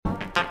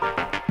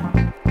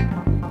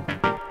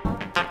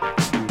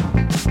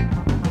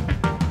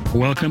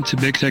Welcome to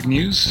Big Tech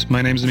News.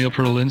 My name is Emil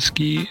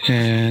Perlinsky,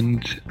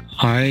 and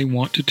I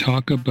want to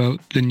talk about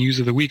the news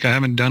of the week. I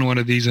haven't done one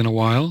of these in a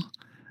while.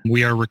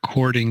 We are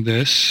recording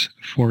this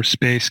for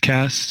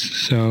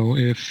Spacecast, so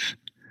if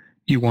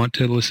you want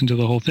to listen to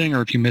the whole thing,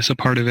 or if you miss a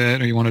part of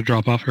it, or you want to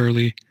drop off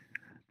early,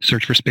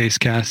 search for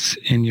Spacecasts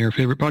in your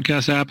favorite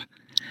podcast app,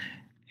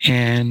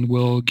 and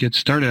we'll get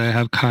started. I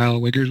have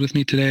Kyle Wiggers with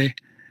me today.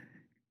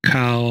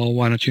 Kyle,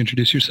 why don't you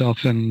introduce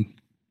yourself and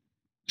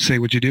say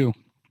what you do?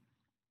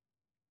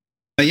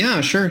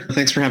 Yeah, sure.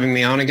 Thanks for having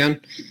me on again.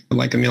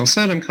 Like Emil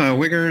said, I'm Kyle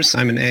Wiggers.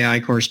 I'm an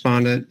AI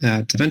correspondent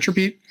at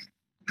VentureBeat.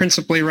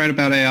 Principally write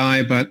about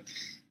AI, but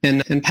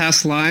in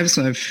past lives,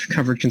 I've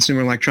covered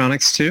consumer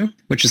electronics too,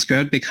 which is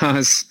good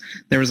because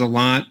there was a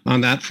lot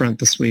on that front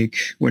this week,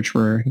 which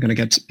we're going to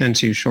get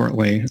into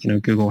shortly.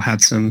 Google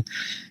had some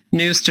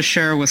news to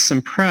share with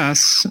some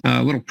press,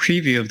 a little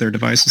preview of their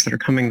devices that are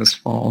coming this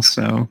fall.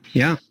 So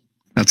yeah,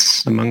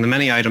 that's among the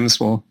many items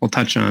we'll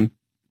touch on,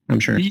 I'm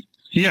sure.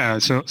 Yeah,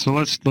 so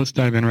let's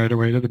dive in right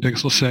away to the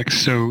Pixel 6.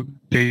 So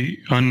they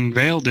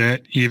unveiled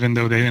it, even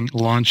though they didn't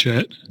launch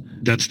it.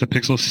 That's the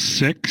Pixel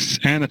 6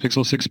 and the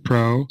Pixel 6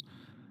 Pro.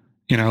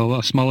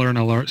 A smaller and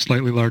a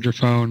slightly larger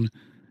phone.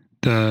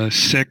 The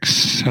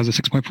 6 has a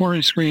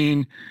 6.4-inch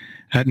screen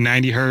at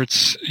 90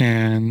 hertz,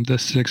 and the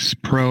 6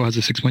 Pro has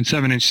a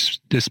 6.7-inch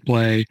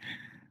display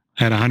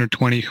at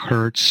 120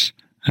 hertz,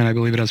 and I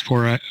believe it has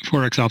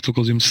 4x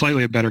optical zoom,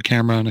 slightly a better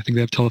camera, and I think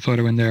they have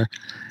telephoto in there.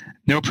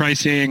 No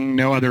pricing,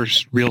 no other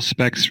real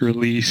specs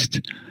released.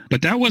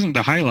 But that wasn't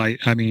the highlight.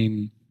 I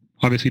mean,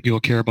 obviously people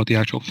care about the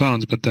actual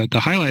phones, but the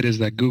highlight is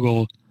that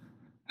Google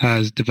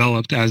has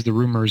developed, as the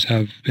rumors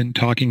have been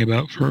talking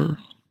about for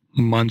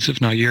months,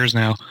 if not years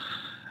now,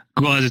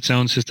 Google has its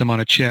own system on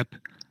a chip,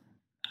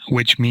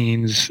 which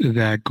means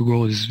that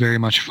Google is very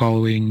much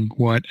following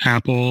what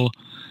Apple,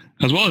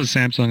 as well as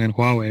Samsung and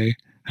Huawei,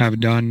 have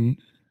done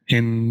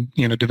in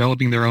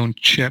developing their own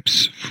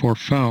chips for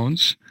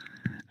phones.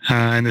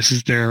 And this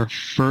is their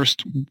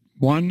first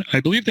one.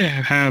 I believe they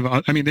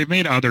have, they've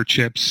made other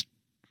chips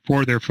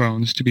for their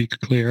phones, to be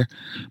clear,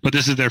 but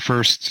this is their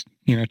first,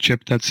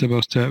 chip that's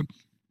supposed to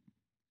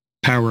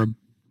power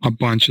a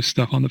bunch of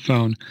stuff on the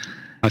phone.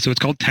 So it's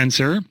called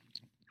Tensor,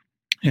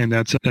 and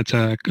that's a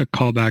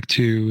callback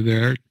to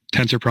their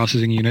Tensor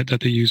processing unit that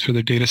they use for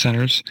their data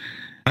centers.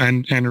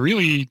 And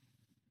really,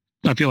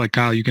 I feel like,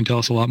 Kyle, you can tell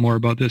us a lot more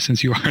about this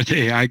since you are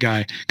the AI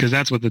guy, because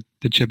that's what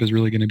the chip is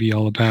really going to be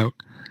all about.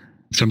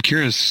 So I'm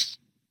curious,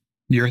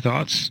 your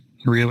thoughts,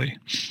 really.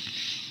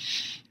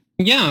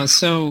 Yeah,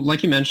 so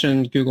like you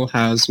mentioned, Google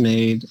has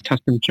made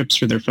custom chips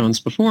for their phones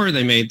before.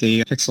 They made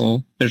the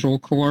Pixel Visual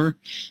Core,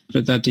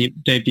 but that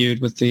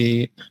debuted with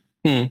the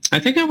I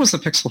think it was the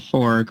Pixel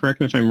 4. Correct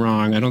me if I'm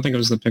wrong. I don't think it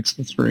was the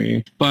Pixel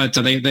 3. But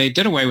they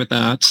did away with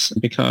that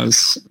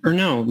because, or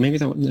no, maybe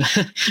that I'm going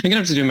to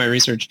have to do my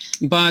research.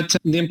 But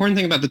the important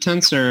thing about the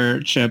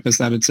Tensor chip is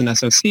that it's an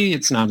SoC.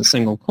 It's not a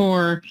single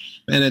core.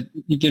 And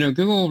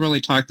Google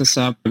really talked this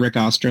up. Rick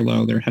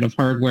Osterloh, their head of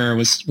hardware,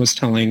 was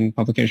telling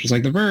publications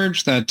like The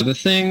Verge that the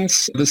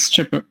things this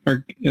chip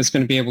is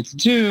going to be able to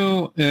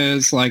do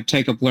is like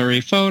take a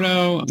blurry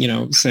photo,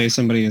 say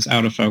somebody is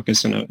out of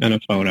focus in a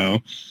photo,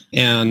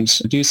 and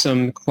do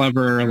some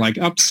clever like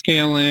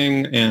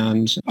upscaling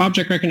and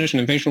object recognition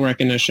and facial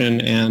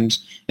recognition and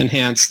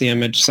enhance the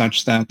image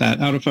such that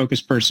out of focus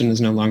person is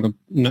no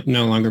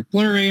longer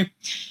blurry.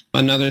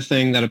 Another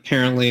thing that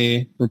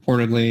apparently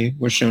reportedly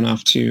was shown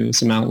off to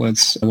some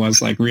outlets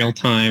was like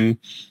real-time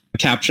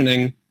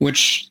captioning,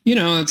 which,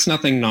 it's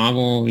nothing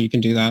novel. You can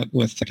do that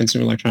with the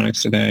consumer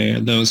electronics today,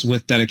 those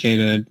with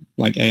dedicated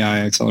like AI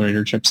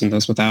accelerator chips and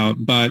those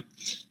without. But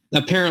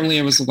apparently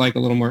it was like a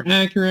little more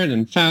accurate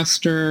and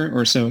faster,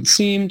 or so it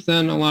seemed,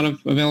 than a lot of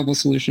available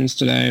solutions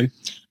today.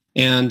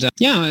 And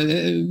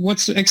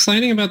what's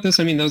exciting about this,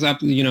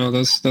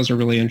 those are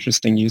really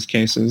interesting use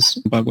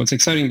cases. But what's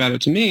exciting about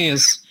it to me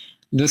is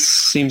this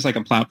seems like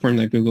a platform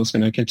that Google's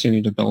going to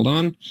continue to build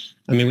on.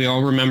 We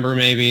all remember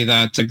maybe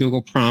that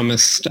Google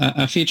promised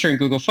a feature in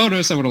Google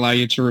Photos that would allow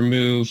you to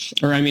remove,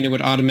 it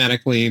would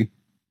automatically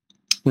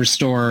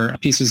restore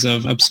pieces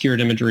of obscured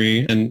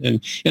imagery.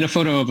 And in a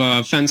photo of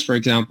a fence, for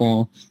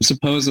example,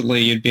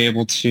 supposedly you'd be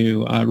able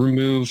to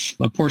remove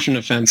a portion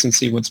of fence and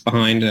see what's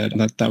behind it.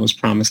 That was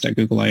promised at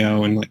Google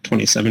I/O in like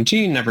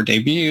 2017, never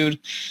debuted.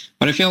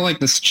 But I feel like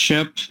this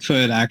chip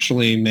could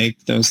actually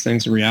make those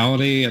things a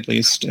reality, at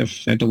least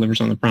if it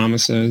delivers on the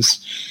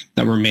promises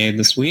that were made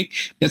this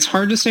week. It's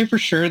hard to say for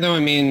sure, though.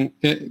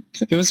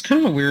 It was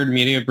kind of a weird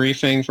media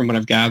briefing from what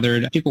I've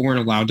gathered. People weren't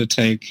allowed to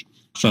take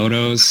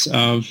photos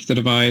of the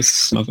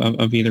device,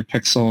 of either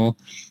Pixel.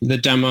 The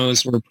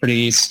demos were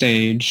pretty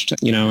staged,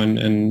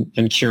 and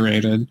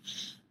curated.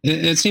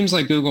 It seems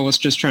like Google was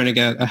just trying to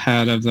get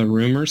ahead of the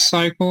rumor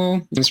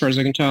cycle, as far as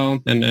I can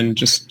tell, and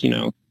just,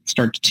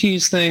 start to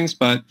tease things.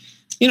 But,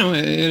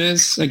 it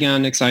is,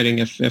 again, exciting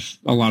if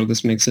a lot of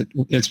this makes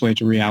its way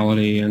to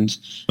reality. And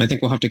I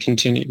think we'll have to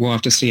continue. We'll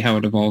have to see how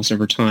it evolves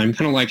over time,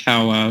 kind of like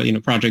how,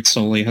 Project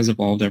Soli has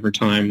evolved over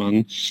time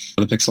on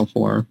the Pixel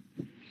 4.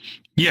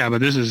 Yeah,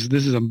 but this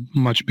is a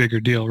much bigger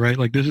deal, right?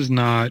 Like this is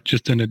not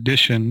just an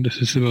addition. This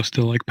is supposed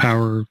to like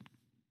power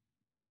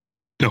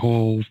the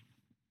whole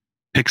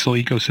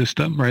Pixel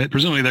ecosystem, right?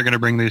 Presumably they're going to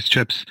bring this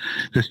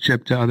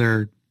chip to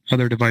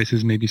other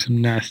devices, maybe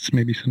some Nests,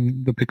 maybe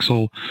the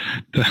Pixel,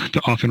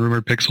 the often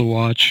rumored Pixel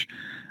Watch.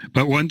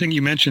 But one thing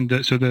you mentioned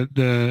that so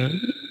the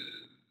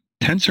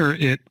Tensor,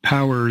 it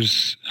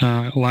powers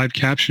live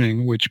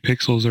captioning, which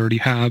Pixels already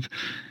have.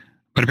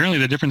 But apparently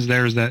the difference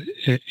there is that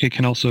it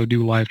can also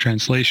do live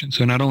translation.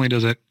 So not only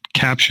does it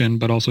caption,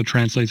 but also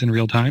translates in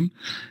real time.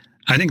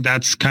 I think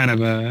that's kind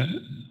of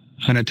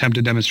an attempt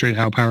to demonstrate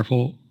how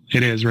powerful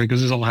it is, right?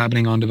 Because this is all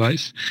happening on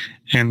device.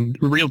 And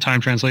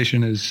real-time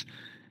translation is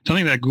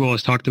something that Google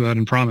has talked about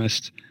and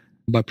promised,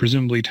 but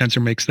presumably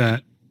Tensor makes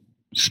that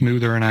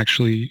smoother and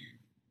actually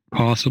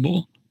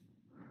possible.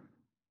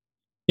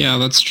 Yeah,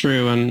 that's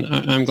true. And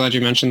I'm glad you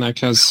mentioned that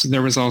because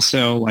there was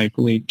also like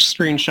leaked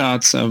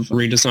screenshots of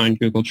redesigned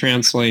Google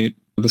Translate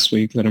this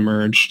week that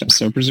emerged.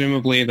 So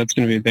presumably that's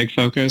going to be a big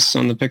focus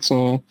on the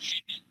Pixel,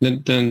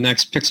 the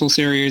next Pixel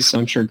series.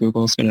 I'm sure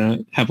Google's going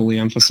to heavily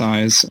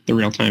emphasize the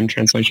real-time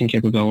translation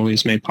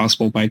capabilities made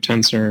possible by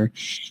Tensor.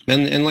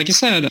 And like you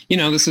said,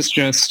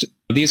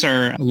 these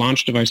are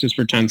launch devices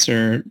for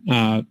Tensor.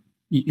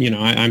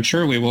 I'm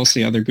sure we will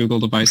see other Google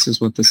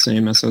devices with the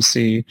same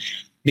SoC.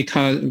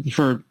 Because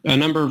for a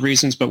number of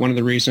reasons, but one of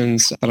the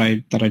reasons that I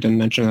didn't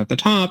mention at the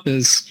top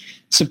is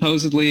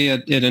supposedly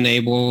it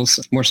enables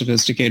more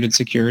sophisticated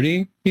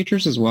security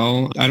features as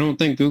well. I don't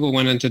think Google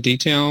went into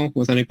detail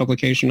with any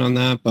publication on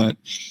that, but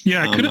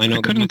yeah, I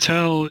couldn't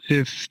tell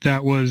if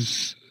that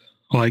was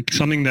like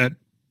something that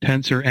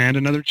Tensor and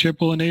another chip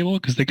will enable,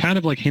 because they kind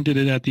of like hinted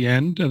it at the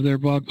end of their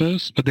blog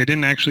post, but they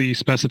didn't actually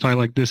specify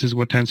like this is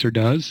what Tensor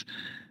does.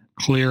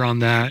 Clear on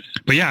that.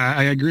 But yeah,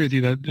 I agree with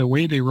you that the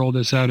way they roll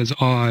this out is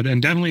odd,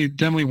 and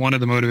definitely one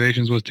of the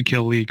motivations was to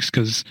kill leaks,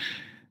 because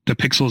the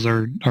pixels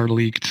are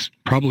leaked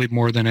probably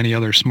more than any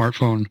other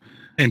smartphone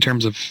in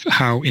terms of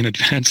how in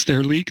advance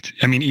they're leaked.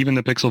 I mean, even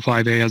the Pixel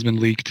 5a has been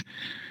leaked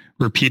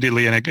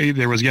repeatedly, and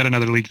there was yet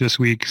another leak this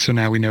week, so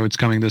now we know it's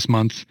coming this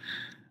month.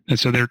 And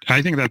so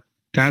I think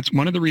that's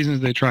one of the reasons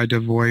they tried to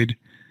avoid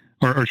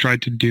or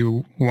tried to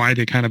do why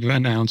they kind of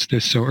announced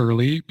this so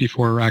early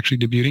before actually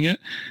debuting it.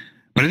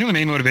 But I think the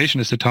main motivation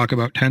is to talk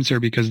about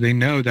Tensor, because they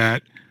know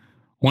that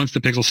once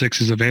the Pixel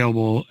 6 is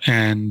available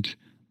and,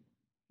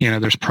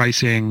 there's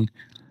pricing,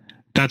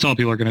 that's all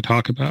people are going to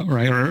talk about,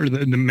 right? Or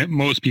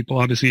most people,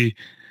 obviously,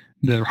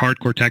 the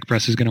hardcore tech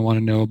press is going to want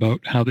to know about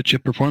how the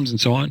chip performs and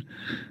so on.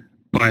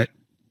 But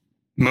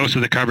most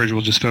of the coverage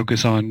will just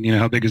focus on,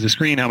 how big is the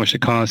screen, how much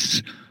it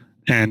costs,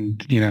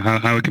 and,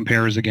 how it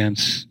compares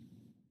against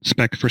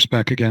spec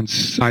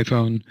against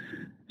iPhone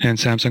and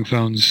Samsung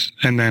phones.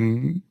 And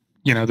then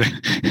they're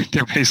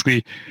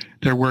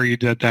worried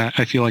that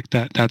I feel like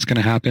that's going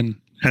to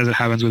happen, as it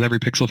happens with every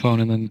Pixel phone,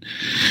 and then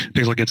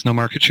Pixel gets no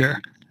market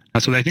share.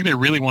 So I think they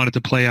really wanted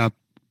to play up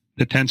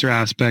the Tensor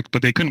aspect,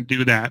 but they couldn't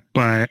do that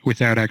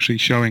without actually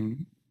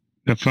showing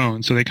the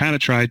phone. So they kind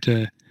of tried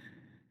to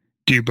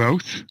do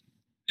both,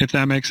 if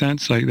that makes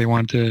sense. Like they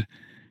wanted to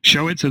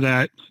show it so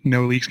that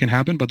no leaks can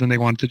happen, but then they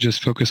wanted to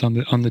just focus on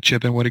the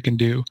chip and what it can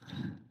do.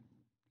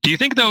 Do you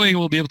think, though, they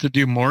will be able to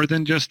do more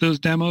than just those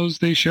demos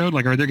they showed?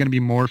 Like, are there going to be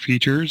more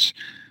features?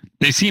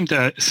 They seem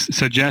to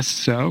suggest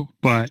so,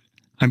 but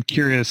I'm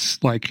curious,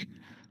 like,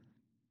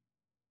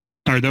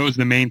 are those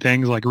the main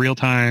things, like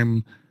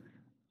real-time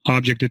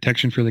object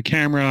detection for the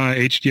camera,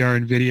 HDR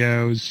in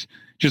videos,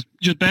 just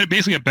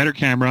basically a better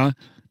camera,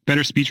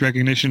 better speech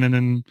recognition,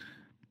 and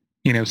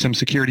then, some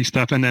security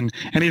stuff, and then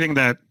anything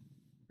that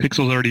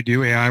Pixels already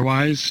do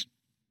AI-wise,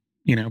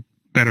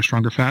 better,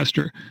 stronger,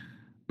 faster.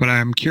 But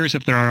I'm curious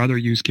if there are other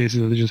use cases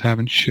that they just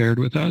haven't shared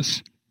with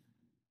us.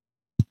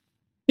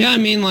 Yeah, I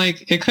mean,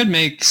 like, it could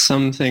make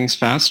some things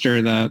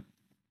faster that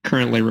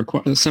currently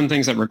require, some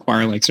things that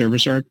require like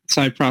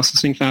server-side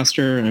processing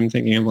faster. I'm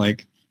thinking of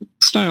like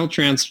style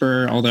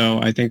transfer,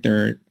 although I think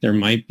there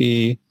might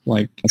be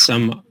like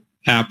some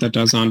app that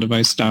does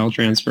on-device style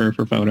transfer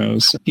for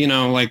photos.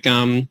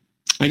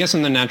 I guess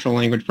in the natural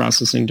language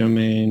processing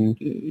domain,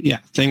 yeah,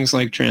 things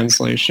like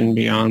translation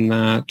beyond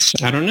that.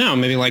 I don't know,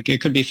 maybe like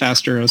it could be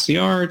faster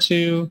OCR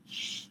too.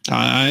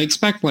 I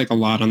expect like a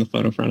lot on the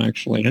photo front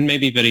actually, and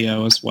maybe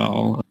video as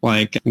well.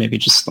 Like maybe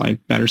just like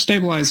better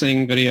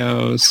stabilizing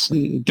videos.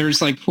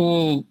 There's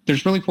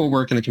really cool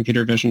work in the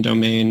computer vision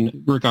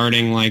domain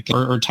regarding like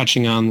or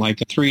touching on like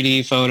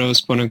 3D photos,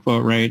 quote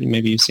unquote, right?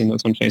 Maybe you've seen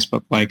those on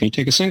Facebook. Like you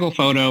take a single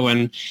photo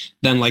and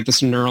then like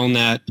this neural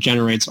net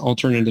generates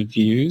alternative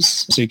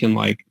views, so you can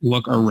like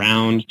look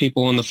around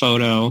people in the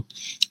photo.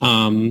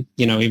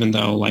 Even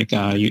though like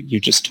you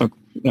just took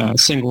a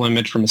single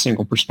image from a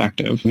single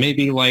perspective.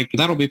 Maybe like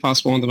that'll be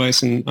possible on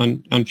device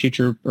on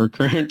future or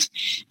current,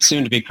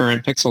 soon to be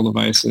current Pixel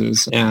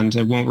devices, and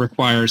it won't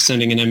require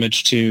sending an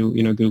image to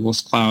Google's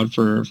cloud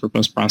for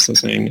post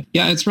processing.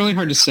 Yeah, it's really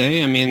hard to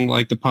say. I mean,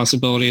 like the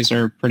possibilities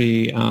are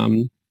pretty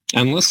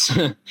endless.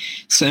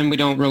 So, and we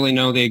don't really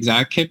know the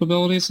exact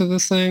capabilities of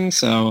this thing.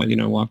 So,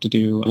 we'll have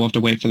to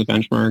wait for the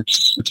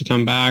benchmarks to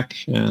come back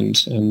and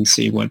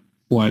see what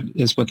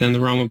is within the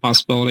realm of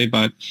possibility.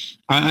 But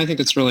I think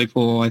it's really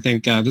cool. I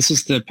think this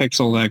is the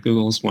Pixel that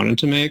Google's wanted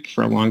to make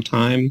for a long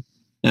time.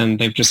 And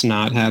they've just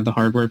not had the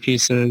hardware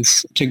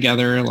pieces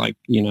together. Like,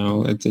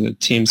 the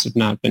teams have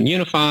not been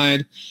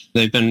unified.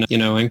 They've been,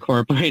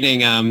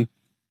 incorporating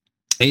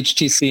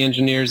HTC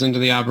engineers into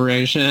the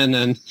operation,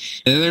 and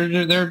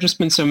there have just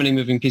been so many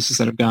moving pieces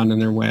that have gotten in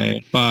their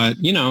way. But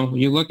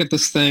you look at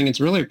this thing; it's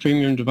really a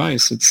premium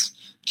device. It's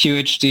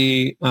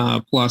QHD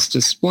plus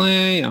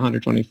display,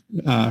 120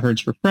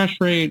 hertz refresh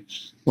rate,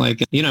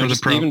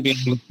 just even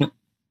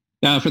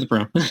beyond for the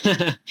Pro,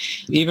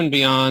 even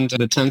beyond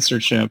the Tensor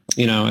chip.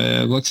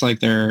 It looks like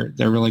they're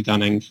really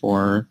gunning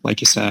for, like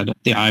you said,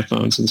 the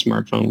iPhones and the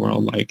smartphone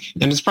world.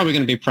 And it's probably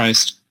going to be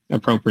priced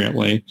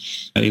appropriately,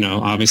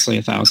 obviously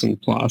 1,000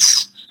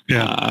 plus.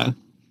 Yeah.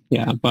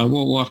 But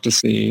we'll have to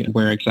see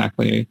where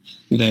exactly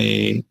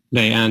they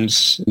end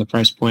the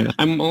price point.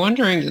 I'm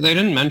wondering, they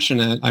didn't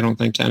mention it, I don't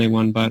think, to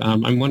anyone, but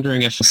I'm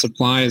wondering if the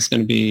supply is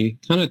going to be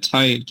kind of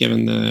tight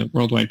given the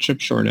worldwide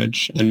chip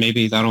shortage, and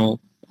maybe that'll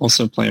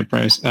also play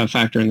a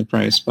factor in the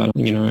price. But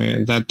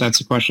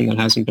that's a question that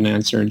hasn't been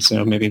answered,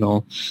 so maybe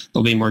they'll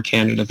be more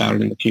candid about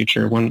it in the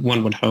future. One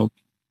would hope.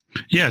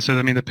 Yeah, so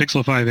the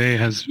Pixel 5a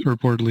has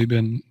reportedly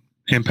been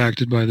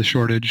impacted by the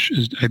shortage.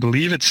 I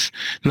believe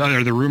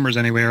the rumors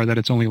anyway are that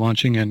it's only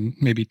launching in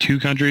maybe 2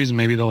 countries, and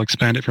maybe they'll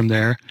expand it from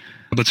there.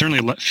 But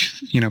certainly,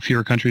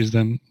 fewer countries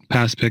than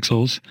past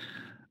Pixels.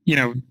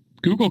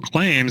 Google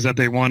claims that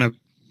they want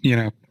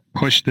to,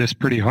 push this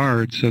pretty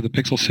hard. So the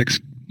Pixel 6,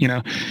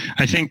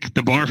 I think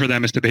the bar for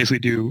them is to basically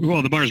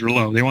the bars were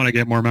low. They want to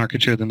get more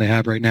market share than they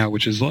have right now,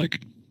 which is less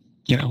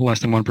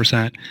than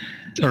 1%,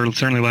 or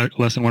certainly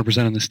less than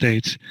 1% in the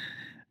States.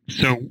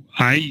 So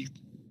I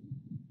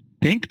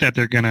think that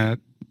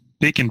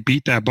they can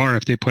beat that bar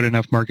if they put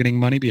enough marketing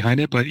money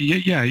behind it. But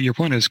yeah, your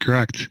point is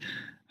correct.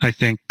 I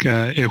think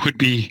it would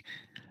be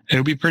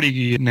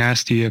pretty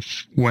nasty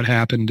if what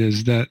happened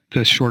is that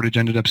the shortage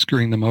ended up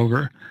screwing them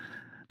over.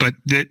 But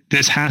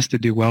this has to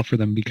do well for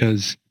them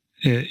because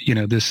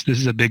this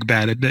is a big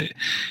bad.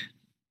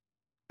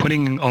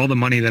 Putting all the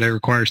money that it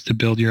requires to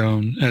build your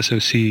own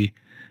SoC,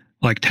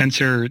 like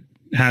Tensor,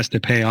 has to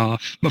pay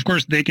off. Of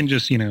course, they can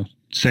just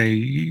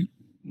say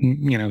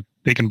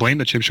they can blame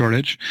the chip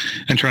shortage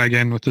and try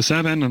again with the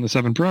 7 and the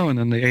 7 Pro and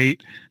then the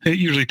 8. It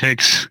usually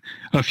takes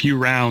a few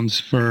rounds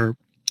for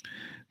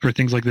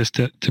things like this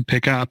to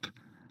pick up.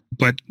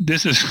 But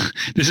this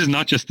is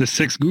not just the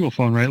 6 Google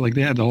phone, right? Like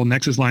they had the whole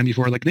Nexus line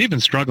before. Like they've been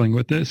struggling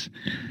with this.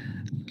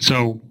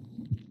 So,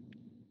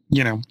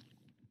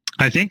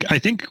 I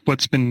think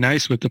what's been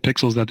nice with the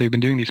Pixels that they've been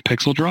doing these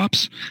Pixel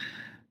drops.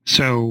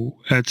 So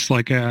it's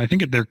like I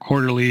think they're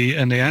quarterly,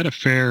 and they add a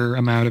fair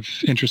amount of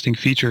interesting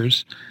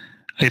features.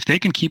 If they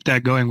can keep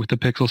that going with the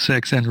Pixel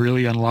 6 and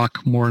really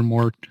unlock more and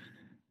more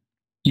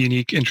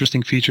unique,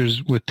 interesting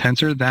features with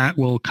Tensor, that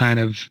will kind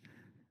of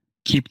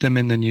keep them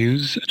in the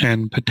news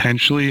and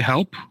potentially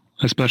help,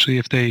 especially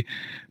if they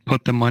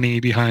put the money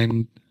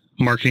behind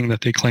marketing that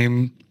they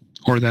claim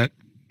or that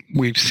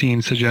we've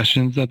seen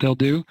suggestions that they'll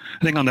do.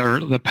 I think on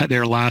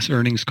their last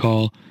earnings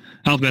call,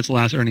 Alphabet's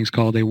last earnings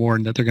call, they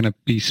warned that they're going to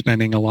be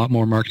spending a lot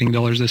more marketing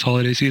dollars this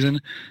holiday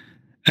season.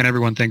 And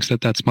everyone thinks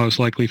that that's most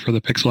likely for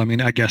the Pixel. I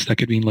mean, I guess that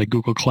could mean like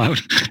Google Cloud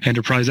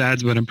enterprise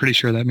ads, but I'm pretty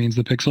sure that means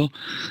the Pixel,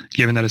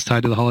 given that it's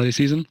tied to the holiday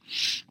season.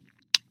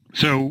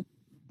 So,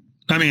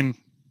 I mean,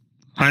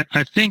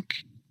 I think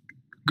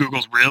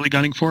Google's really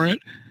gunning for it,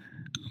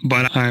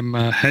 but I'm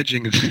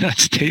hedging that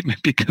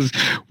statement because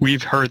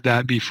we've heard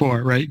that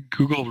before, right?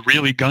 Google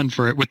really gunned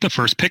for it with the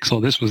first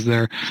Pixel.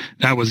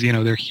 That was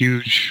their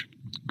huge,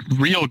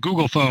 real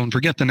Google phone.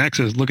 Forget the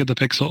Nexus. Look at the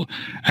Pixel.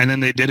 And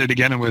then they did it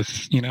again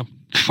with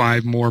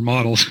 5 more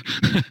models,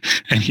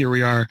 and here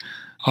we are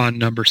on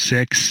number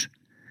 6.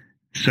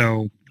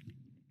 So,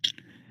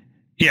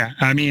 yeah,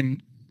 I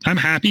mean, I'm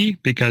happy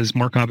because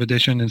more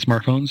competition in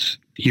smartphones,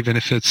 even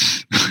if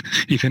it's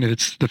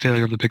the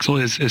failure of the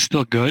Pixel, is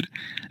still good.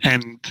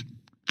 And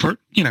for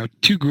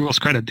to Google's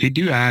credit, they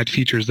do add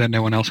features that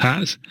no one else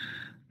has.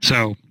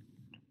 So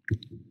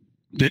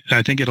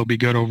I think it'll be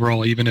good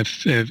overall, even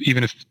if the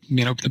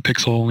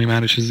Pixel only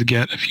manages to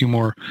get a few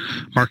more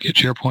market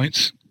share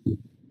points.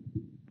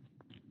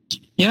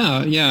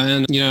 Yeah,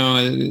 and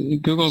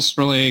Google's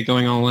really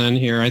going all in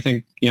here. I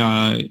think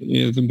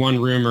the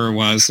one rumor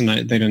was, and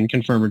they didn't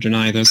confirm or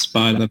deny this,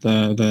 but that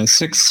the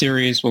 6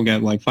 series will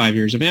get like 5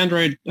 years of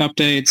Android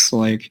updates.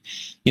 Like,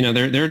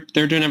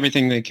 they're doing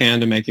everything they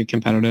can to make it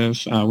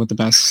competitive with the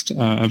best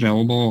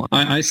available.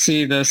 I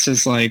see this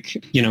as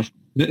like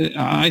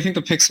I think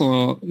the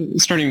Pixel,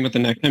 starting with the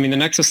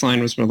Nexus line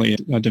was really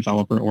a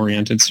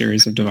developer-oriented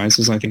series of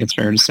devices, I think it's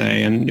fair to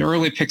say. And the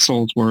early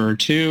Pixels were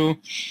too,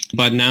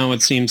 but now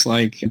it seems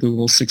like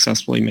Google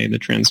successfully made the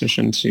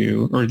transition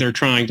to, or they're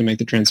trying to make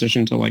the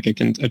transition to like a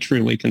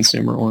truly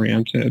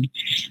consumer-oriented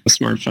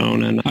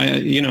smartphone. And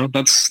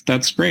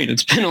that's great.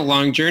 It's been a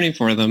long journey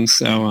for them.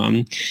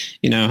 So,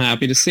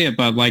 happy to see it.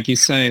 But like you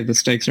say, the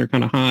stakes are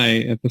kind of high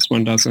if this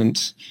one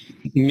doesn't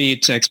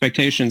meet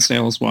expectations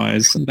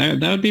sales-wise. That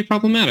would be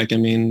problematic. I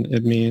mean,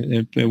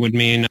 it would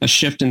mean a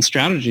shift in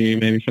strategy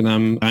maybe for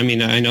them. I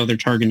mean, I know they're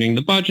targeting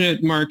the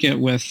budget market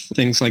with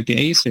things like the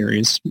A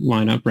series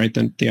lineup, right?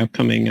 The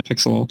upcoming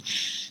Pixel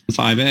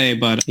 5A,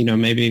 but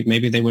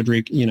maybe they would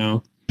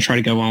try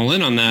to go all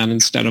in on that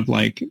instead of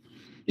like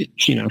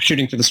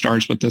shooting for the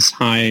stars with these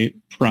high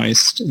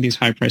priced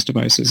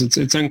devices.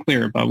 It's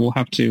unclear, but we'll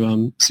have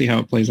to see how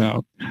it plays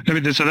out. I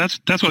mean, so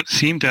that's what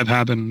seemed to have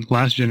happened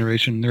last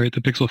generation, right?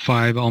 The Pixel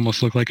 5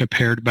 almost looked like a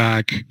pared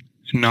back,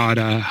 not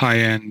a high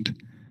end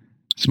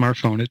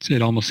smartphone.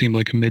 It almost seemed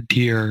like a mid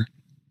tier,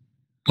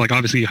 like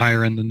obviously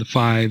higher end than the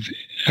 5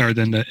 or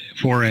than the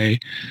 4A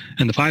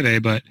and the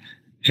 5A, but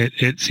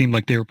it seemed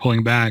like they were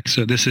pulling back.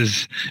 So this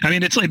is, I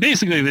mean, it's like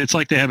basically it's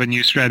like they have a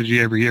new strategy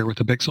every year with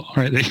the Pixel,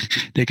 right?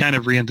 They kind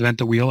of reinvent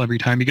the wheel every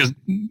time because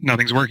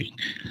nothing's working.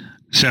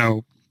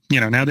 So,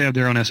 now they have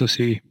their own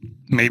SoC.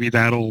 Maybe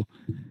that'll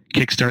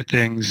kickstart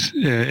things.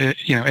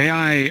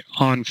 AI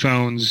on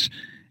phones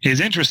is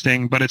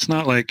interesting, but it's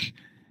not like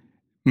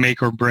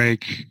make or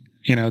break.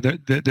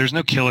 There's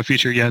no killer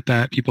feature yet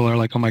that people are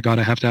like, oh my God,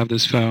 I have to have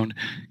this phone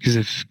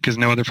because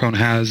no other phone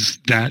has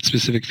that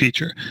specific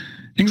feature.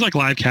 Things like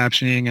live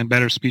captioning and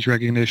better speech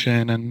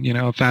recognition and,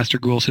 a faster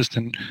Google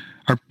Assistant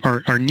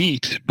are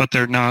neat, but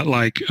they're not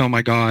like, oh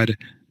my God,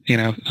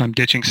 I'm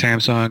ditching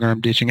Samsung or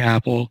I'm ditching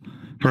Apple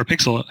for a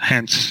Pixel,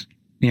 hence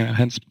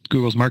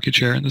Google's market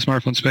share in the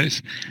smartphone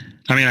space.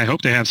 I mean, I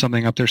hope they have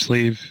something up their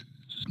sleeve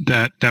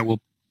that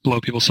will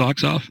blow people's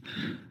socks off,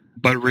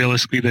 but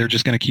realistically, they're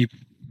just going to keep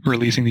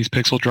releasing these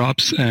Pixel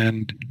drops,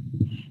 and,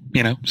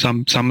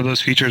 some of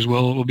those features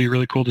will be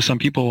really cool to some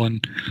people,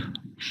 and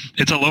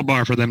it's a low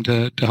bar for them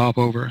to hop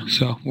over.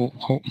 So we'll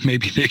hope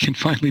maybe they can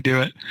finally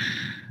do it.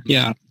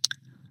 Yeah.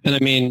 And I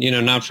mean,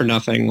 not for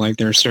nothing, like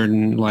there are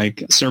certain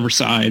like server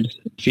side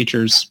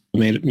features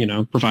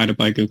provided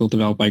by Google,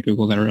 developed by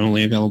Google that are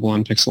only available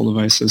on Pixel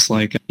devices.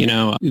 Like,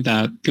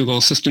 that Google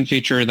Assistant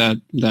feature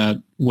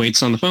that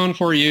waits on the phone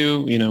for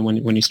you.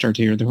 When you start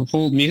to hear the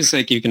hold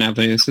music, you can have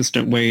the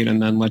assistant wait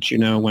and then let you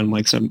know when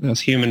like a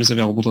human is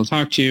available to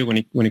talk to you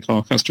when you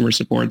call customer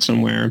support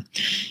somewhere.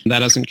 That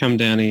doesn't come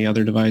to any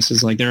other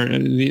devices. Like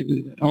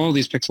all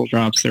these Pixel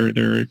drops,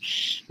 they're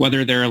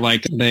whether they're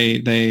like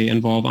they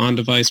involve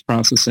on-device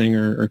processing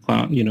or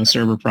cloud,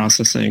 server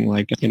processing.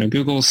 Like,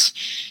 Google's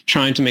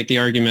trying to make the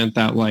argument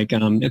that like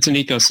it's an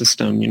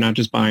ecosystem. You're not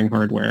just buying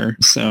hardware.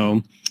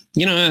 So,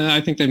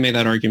 I think they made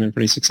that argument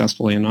pretty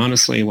successfully. And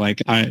honestly,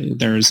 like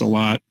there's a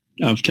lot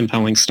of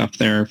compelling stuff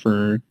there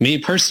for me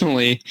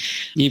personally,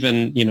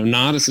 even,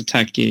 not as a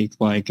tech geek.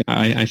 Like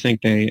I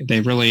think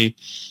they really,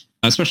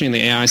 especially in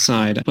the AI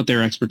side, put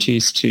their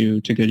expertise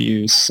to good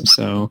use.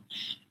 So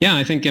yeah,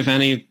 I think if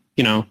any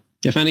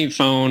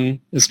phone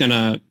is going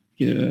to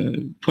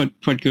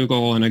put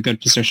Google in a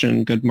good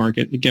position, good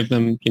market, give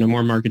them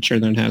more market share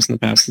than it has in the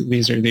past,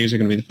 these are going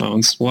to be the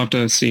phones. We'll have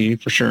to see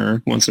for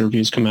sure once the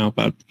reviews come out,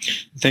 but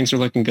things are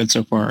looking good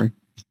so far.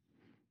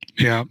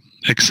 Yeah,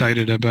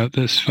 excited about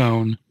this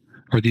phone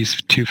or these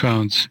two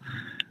phones,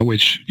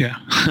 which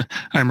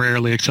I'm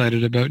rarely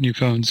excited about new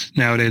phones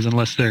nowadays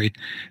unless they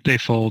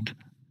fold.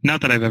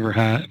 Not that I've ever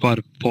bought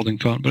a folding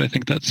phone, but I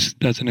think that's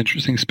an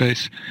interesting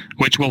space,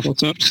 which we'll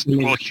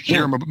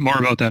hear more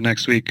about that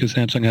next week because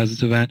Samsung has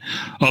its event.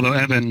 Although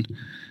Evan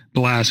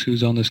Blass,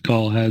 who's on this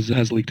call,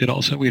 has leaked it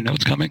also. We know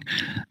it's coming.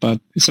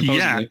 But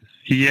supposedly.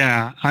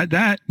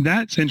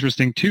 That's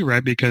interesting too,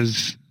 right?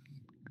 Because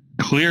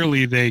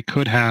clearly they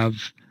could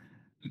have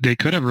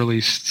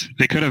pushed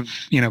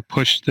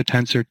the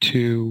Tensor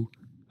to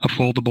a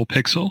foldable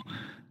Pixel.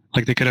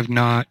 Like they could have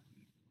not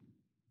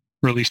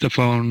released a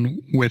phone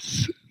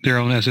with their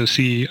own SoC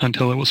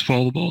until it was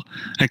foldable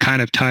and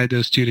kind of tied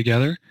those two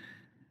together.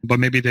 But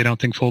maybe they don't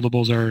think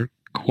foldables are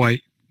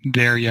quite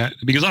there yet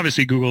because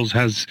obviously Google's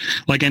has,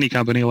 like any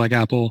company like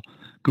Apple,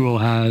 Google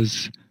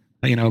has,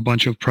 a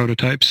bunch of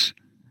prototypes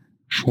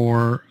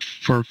for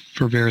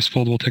various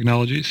foldable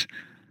technologies.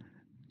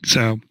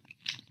 So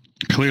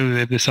clearly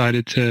they've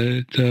decided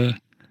to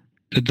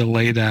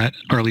delay that,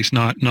 or at least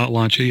not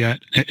launch it yet.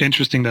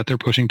 Interesting that they're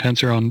pushing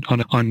Tensor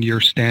on your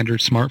standard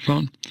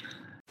smartphone.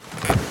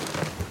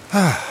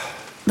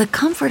 The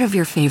comfort of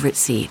your favorite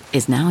seat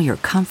is now your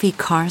comfy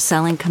car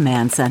selling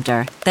command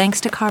center,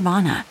 thanks to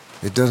Carvana.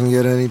 It doesn't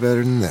get any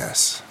better than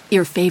this.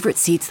 Your favorite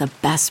seat's the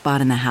best spot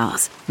in the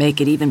house.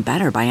 Make it even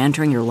better by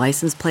entering your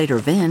license plate or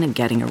VIN and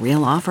getting a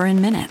real offer in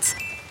minutes.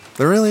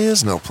 There really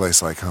is no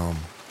place like home.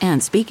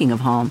 And speaking of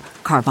home,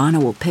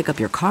 Carvana will pick up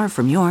your car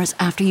from yours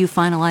after you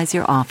finalize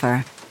your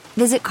offer.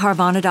 Visit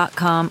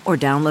Carvana.com or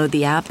download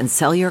the app and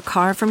sell your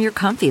car from your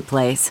comfy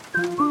place.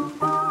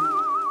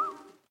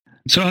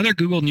 So other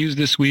Google news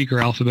this week, or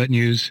Alphabet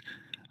news,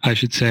 I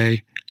should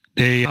say,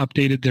 they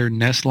updated their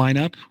Nest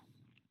lineup.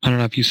 I don't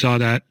know if you saw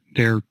that.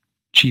 They're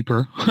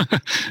cheaper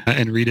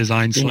and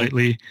redesigned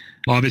slightly.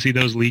 Obviously,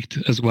 those leaked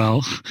as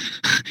well,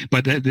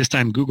 but this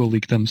time Google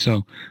leaked them.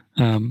 So,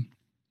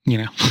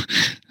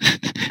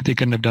 they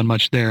couldn't have done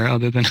much there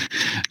other than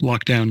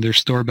lock down their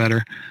store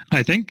better.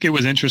 I think it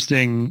was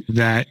interesting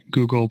that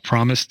Google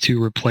promised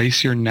to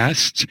replace your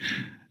Nest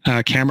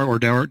camera or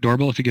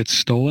doorbell if it gets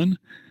stolen.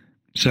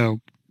 So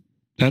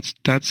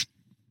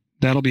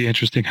that'll be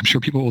interesting. I'm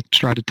sure people will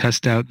try to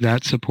test out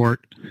that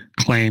support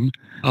claim,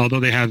 although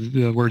they have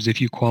the words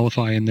 "if you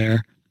qualify" in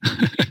there,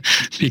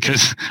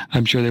 because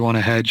I'm sure they want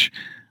to hedge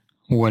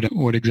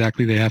what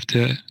exactly they have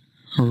to,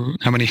 or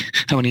how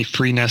many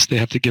free Nests they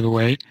have to give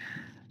away.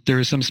 There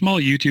is some small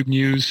YouTube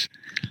news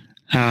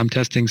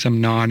testing some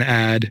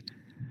non-ad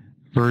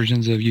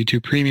versions of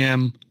YouTube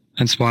Premium,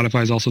 and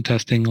Spotify is also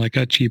testing like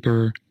a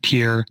cheaper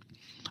tier.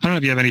 I don't know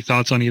if you have any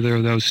thoughts on either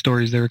of those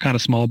stories. They were kind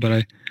of small,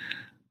 but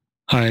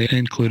I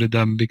included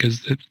them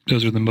because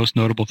those are the most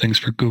notable things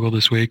for Google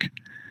this week.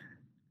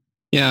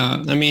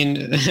 Yeah, I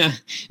mean,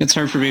 it's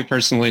hard for me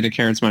personally to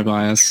care. It's my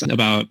bias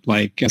about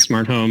like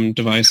smart home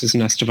devices,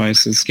 Nest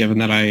devices, given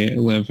that I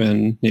live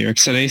in New York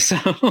City. So,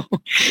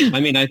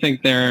 I mean, I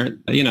think they're,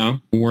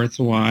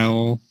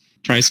 worthwhile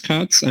price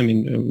cuts. I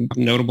mean,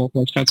 notable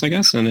price cuts, I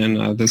guess. And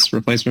then this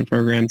replacement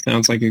program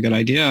sounds like a good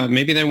idea.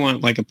 Maybe they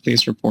want like a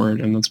police report,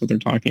 and that's what they're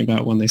talking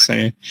about when they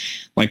say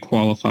like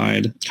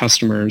qualified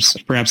customers.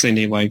 Perhaps they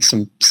need like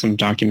some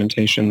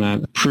documentation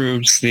that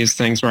proves these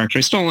things were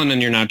actually stolen,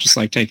 and you're not just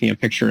like taking a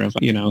picture of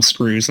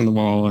screws in the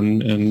wall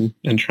and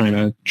trying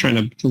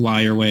to lie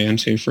your way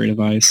into a free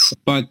device.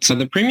 But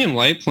the premium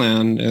light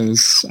plan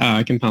is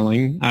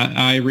compelling.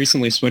 I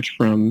recently switched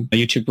from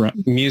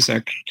YouTube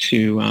Music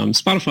to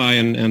Spotify,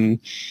 and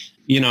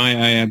I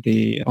had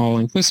the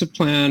all-inclusive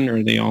plan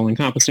or the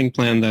all-encompassing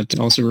plan that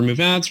also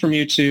remove ads from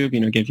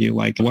YouTube, give you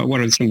like,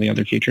 what are some of the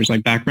other features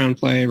like background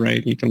play,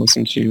 right? You can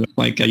listen to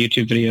like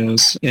YouTube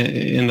videos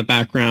in the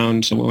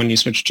background when you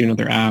switch to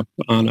another app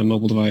on a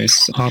mobile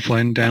device.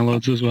 Offline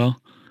downloads as well.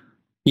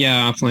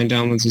 Yeah, offline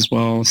downloads as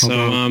well.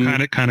 Although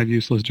So kind of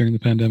useless during the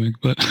pandemic,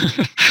 but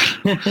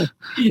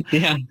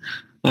yeah.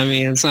 I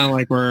mean, it's not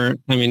like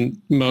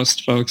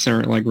most folks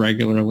aren't like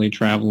regularly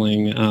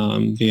traveling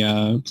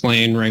via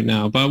plane right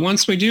now. But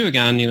once we do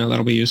again,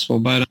 that'll be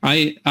useful. But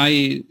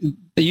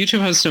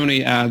YouTube has so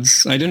many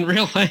ads. I didn't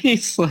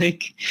realize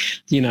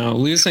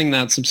losing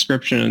that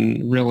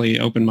subscription really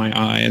opened my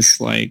eyes.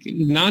 Like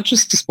not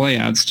just display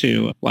ads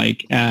too,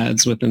 like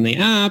ads within the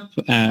app,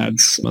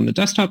 ads on the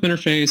desktop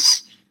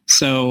interface.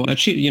 So,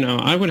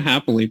 I would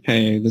happily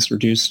pay this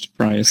reduced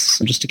price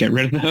just to get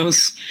rid of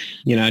those.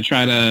 I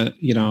try to,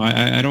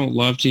 I don't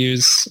love to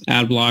use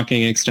ad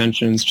blocking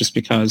extensions just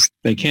because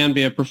they can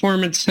be a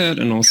performance hit.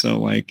 And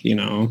also I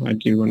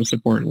do want to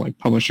support like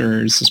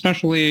publishers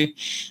especially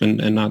and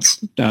not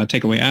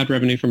take away ad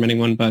revenue from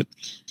anyone. But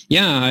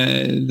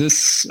yeah,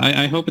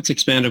 I hope it's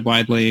expanded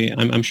widely.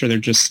 I'm sure they're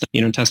just,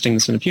 testing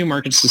this in a few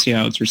markets to see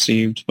how it's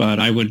received. But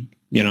I would,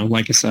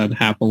 like I said,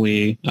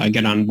 happily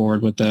get on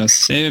board with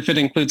this. If it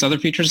includes other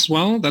features as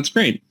well, that's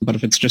great. But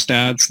if it's just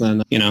ads,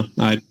 then,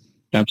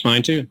 that's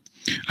fine too.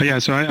 Yeah,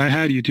 so I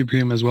had YouTube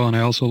Premium as well, and I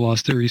also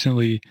lost it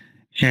recently.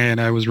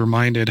 And I was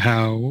reminded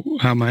how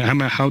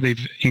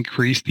they've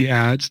increased the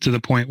ads to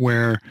the point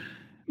where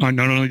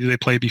not only do they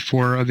play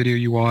before a video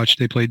you watch,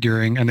 they play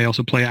during, and they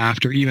also play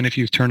after, even if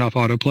you've turned off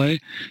autoplay.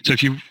 So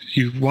if you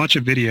watch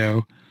a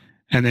video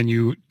and then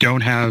you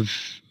don't have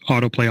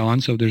autoplay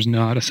on, so there's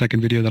not a second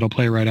video that'll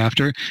play right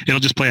after, it'll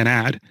just play an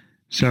ad.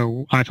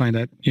 So I find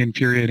that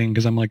infuriating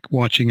because I'm like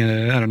watching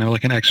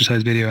like an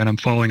exercise video and I'm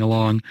following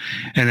along,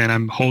 and then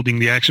I'm holding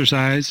the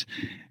exercise,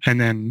 and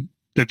then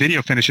the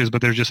video finishes,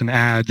 but there's just an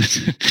ad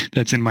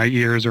that's in my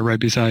ears or right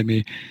beside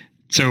me.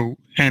 So,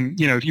 and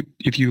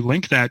if you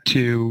link that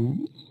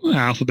to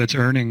Alphabet's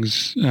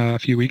earnings a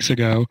few weeks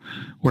ago,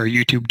 where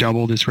YouTube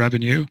doubled its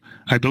revenue,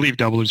 I believe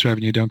doubled its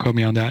revenue, don't quote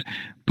me on that,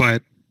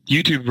 but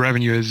YouTube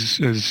revenue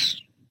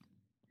is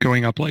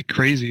going up like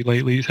crazy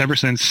lately, ever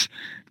since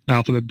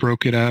Alphabet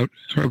broke out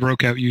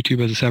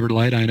YouTube as a severed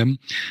line item.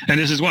 And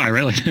this is why,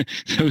 right? Like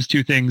those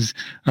two things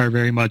are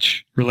very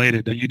much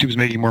related. That YouTube's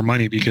making more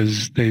money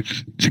because they've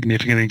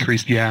significantly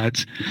increased the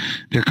ads.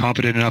 They're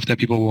confident enough that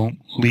people won't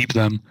leave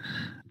them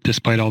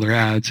despite all their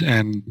ads.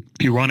 And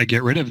if you want to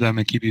get rid of them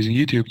and keep using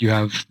YouTube, you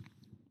have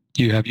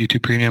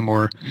YouTube Premium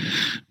or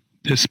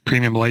this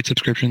Premium Lite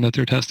subscription that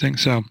they're testing.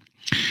 So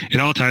it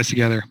all ties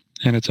together,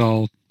 and it's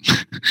all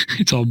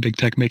big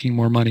tech making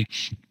more money.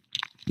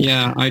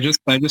 Yeah, I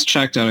just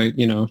checked out,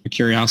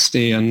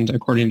 curiosity, and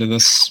according to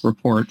this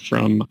report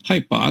from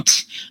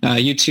Hypebot,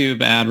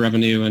 YouTube ad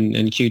revenue in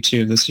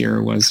Q2 this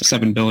year was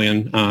 $7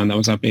 billion. That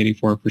was up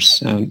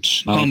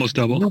 84%. Almost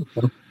double.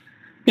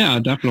 Yeah,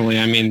 definitely.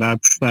 I mean,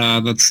 that's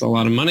a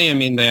lot of money. I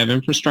mean, they have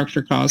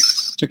infrastructure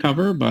costs to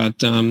cover,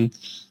 but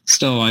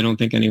still, I don't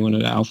think anyone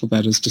at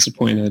Alphabet is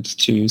disappointed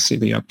to see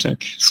the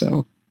uptick.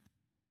 So,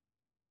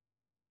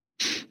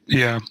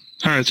 yeah.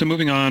 All right. So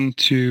moving on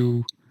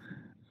to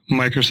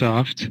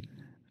Microsoft.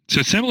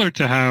 So similar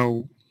to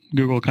how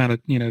Google kind of,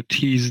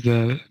 teased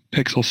the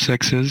Pixel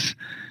 6s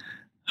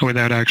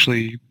without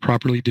actually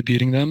properly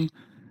debuting them.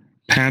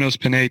 Panos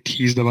Panay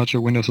teased a bunch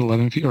of Windows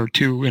 11 or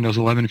two Windows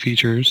 11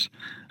 features.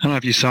 I don't know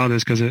if you saw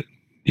this because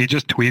he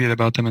just tweeted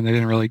about them and they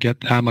didn't really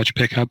get that much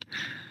pickup,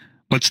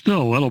 but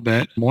still a little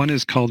bit. One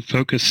is called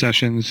Focus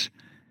Sessions,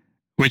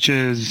 which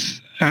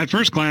is at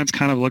first glance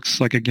kind of looks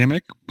like a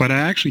gimmick, but I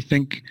actually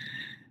think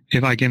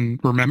if I can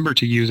remember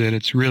to use it,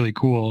 it's really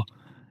cool.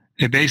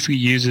 It basically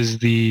uses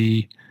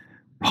the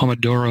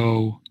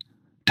Pomodoro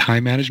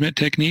time management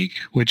technique,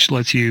 which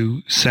lets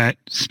you set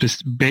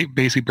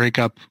basically break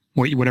up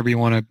whatever you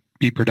want to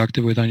be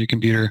productive with on your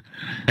computer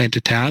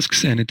into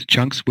tasks and into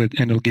chunks and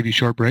it'll give you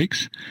short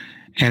breaks.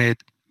 And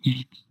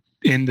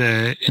in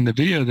the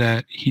video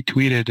that he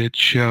tweeted, it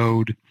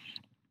showed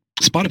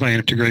Spotify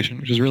integration,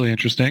 which is really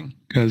interesting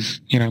because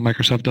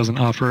Microsoft doesn't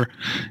offer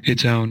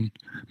its own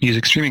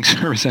music streaming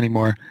service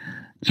anymore.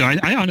 So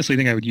I honestly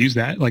think I would use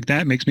that. Like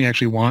that makes me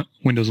actually want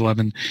Windows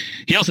 11.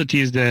 He also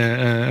teased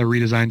a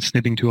redesigned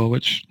snipping tool,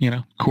 which,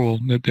 cool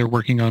that they're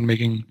working on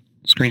making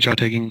screenshot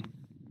taking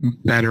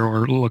better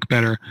or look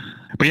better.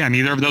 But yeah,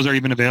 neither of those are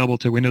even available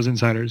to Windows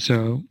insiders,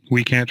 so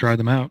we can't try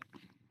them out.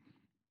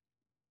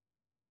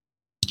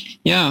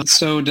 Yeah.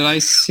 So did I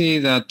see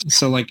that?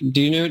 So like,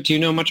 do you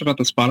know much about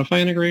the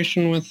Spotify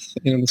integration with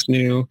this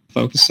new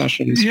Focus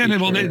Sessions? Yeah.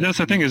 Well, that's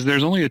the thing is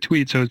there's only a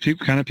tweet, so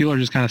people are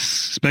just kind of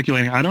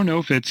speculating. I don't know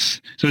if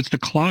it's the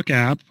Clock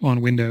app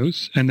on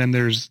Windows, and then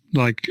there's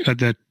like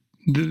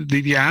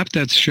the app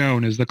that's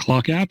shown is the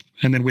Clock app,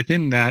 and then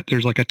within that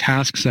there's like a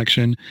task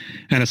section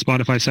and a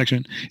Spotify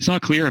section. It's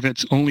not clear if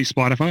it's only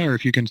Spotify or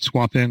if you can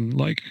swap in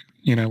like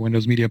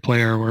Windows Media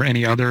Player or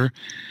any other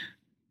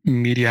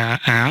media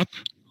app,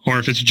 or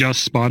if it's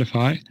just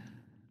Spotify.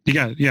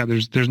 Yeah,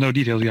 there's no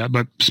details yet,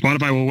 but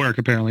Spotify will work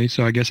apparently.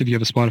 So I guess if you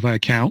have a Spotify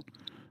account,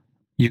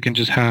 you can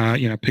just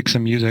pick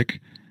some music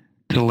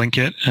to link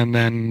it, and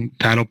then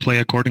that'll play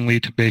accordingly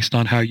based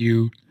on how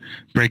you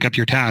break up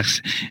your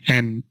tasks.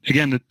 And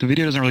again, the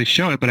video doesn't really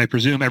show it, but I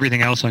presume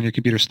everything else on your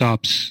computer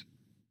stops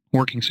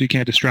working, so you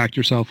can't distract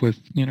yourself with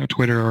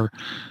Twitter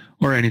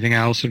or anything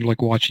else, or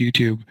like watch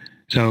YouTube.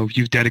 So if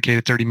you've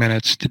dedicated 30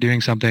 minutes to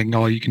doing something,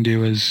 all you can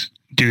do is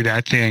do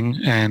that thing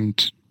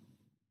and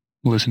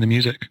listen to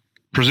music.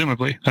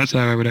 Presumably, that's how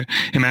I would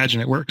imagine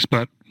it works,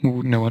 but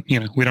no one,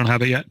 we don't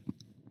have it yet.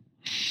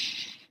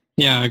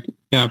 Yeah,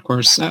 of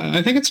course.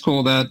 I think it's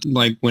cool that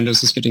like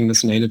Windows is getting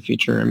this native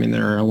feature. I mean,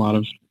 there are a lot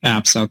of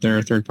apps out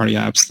there, third-party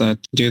apps that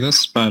do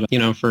this, but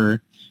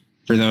for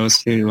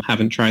those who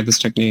haven't tried this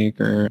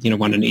technique or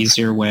want an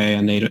easier way,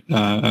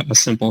 a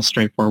simple,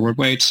 straightforward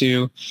way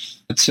to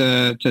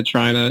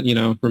try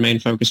to remain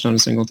focused on a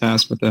single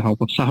task with the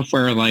help of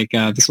software, like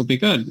this will be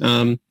good.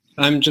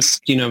 I'm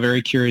just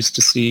very curious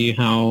to see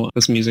how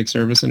this music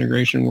service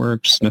integration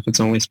works. And if it's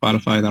only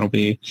Spotify, that'll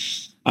be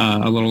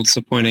a little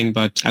disappointing,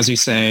 but as you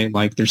say,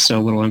 like there's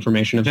so little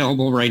information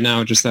available right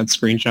now, just that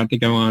screenshot to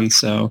go on.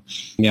 So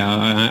yeah,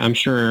 I'm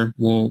sure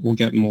we'll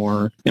get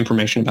more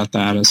information about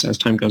that as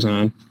time goes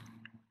on.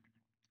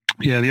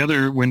 Yeah, the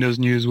other Windows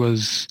news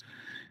was,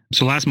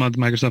 so last month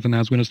Microsoft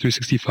announced Windows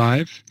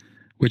 365,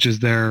 which is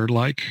their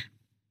like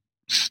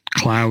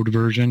cloud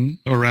version,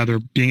 or rather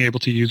being able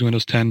to use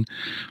Windows 10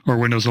 or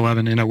Windows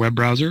 11 in a web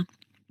browser.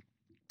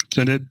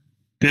 So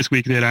this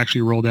week they had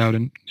actually rolled out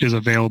and is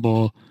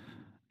available.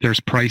 There's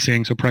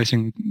pricing. So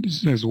pricing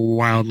is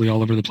wildly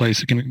all over the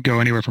place. It can go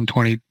anywhere from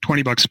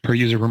 $20 per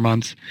user per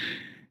month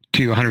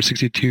to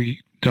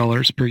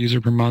 $162 per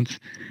user per month.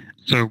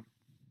 So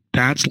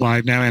that's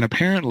live now. And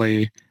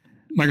apparently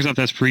Microsoft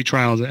has free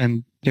trials,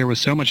 and there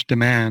was so much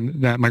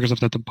demand that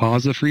Microsoft had to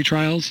pause the free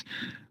trials,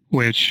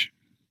 which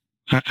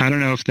I don't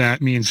know if that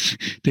means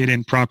they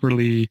didn't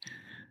properly,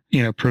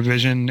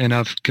 provision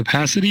enough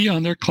capacity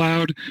on their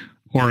cloud,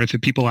 or if the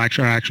people are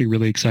actually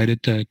really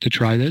excited to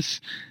try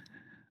this.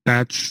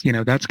 That's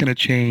going to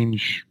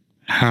change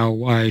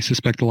how I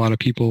suspect a lot of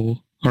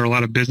people, or a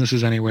lot of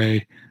businesses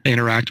anyway,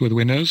 interact with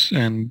Windows,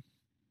 and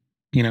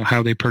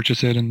how they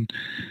purchase it and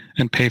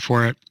pay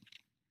for it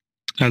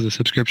as a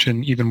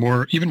subscription, even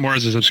more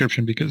as a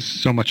subscription, because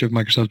so much of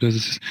Microsoft's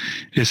business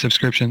is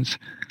subscriptions.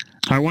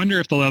 I wonder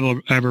if they'll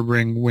ever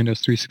bring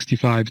Windows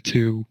 365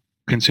 to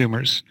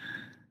consumers,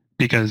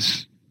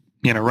 because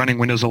running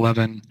Windows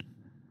 11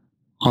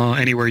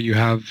 anywhere you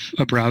have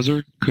a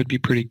browser could be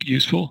pretty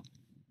useful.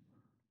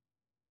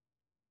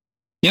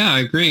 Yeah,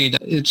 agreed.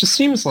 It just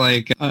seems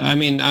like, I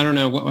don't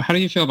know. How do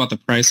you feel about the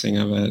pricing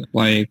of it?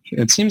 Like,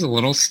 it seems a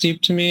little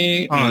steep to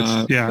me.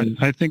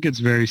 I think it's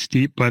very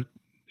steep, but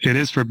it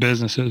is for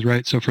businesses,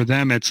 right? So for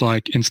them, it's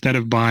like, instead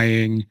of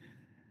buying,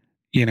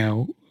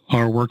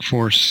 our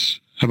workforce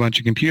a bunch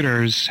of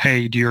computers,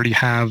 hey, do you already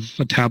have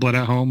a tablet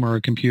at home or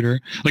a computer?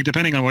 Like,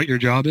 depending on what your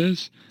job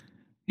is,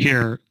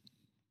 here,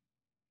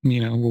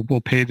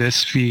 we'll pay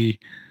this fee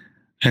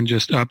and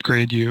just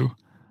upgrade you.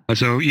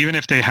 So even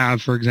if they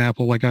have, for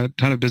example, like a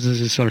ton of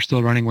businesses that are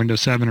still running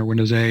Windows 7 or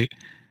Windows 8,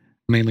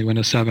 mainly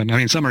Windows 7. I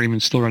mean, some are even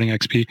still running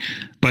XP.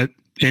 But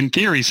in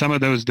theory, some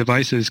of those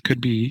devices could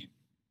be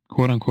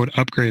quote unquote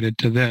upgraded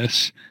to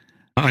this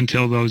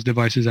until those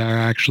devices are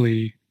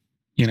actually,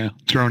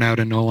 thrown out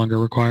and no longer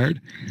required.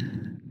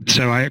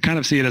 So I kind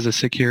of see it as a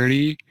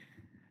security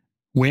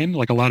win.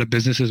 Like a lot of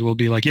businesses will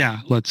be like, yeah,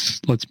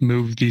 let's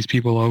move these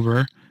people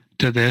over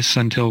to this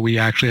until we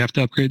actually have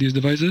to upgrade these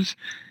devices.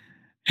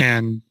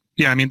 And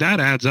yeah, I mean,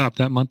 that adds up.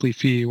 That monthly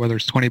fee, whether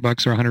it's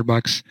 $20 or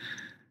 $100,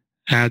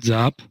 adds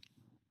up.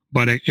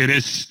 But it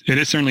is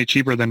certainly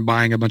cheaper than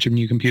buying a bunch of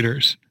new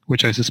computers,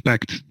 which I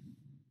suspect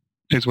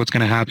is what's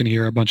going to happen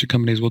here. A bunch of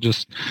companies will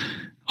just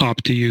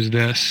opt to use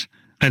this.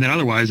 And then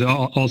otherwise,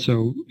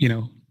 also,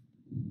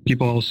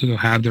 people also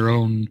have their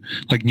own,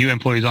 like new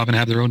employees often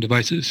have their own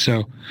devices.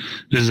 So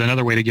this is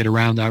another way to get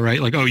around that,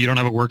 right? Like, oh, you don't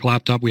have a work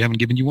laptop. We haven't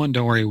given you one.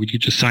 Don't worry. We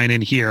could just sign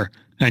in here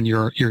and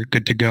you're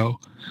good to go.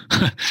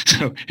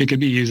 So it could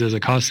be used as a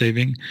cost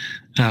saving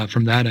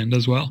from that end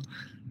as well.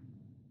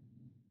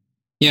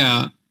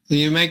 Yeah.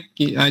 You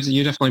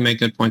definitely make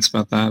good points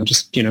about that.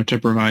 Just, to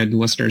provide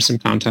listeners some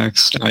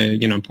context, I,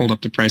 pulled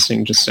up the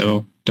pricing just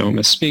so don't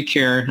misspeak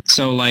here.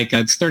 So like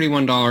it's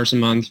 $31 a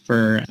month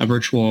for a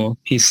virtual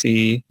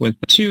PC with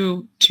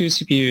two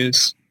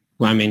CPUs.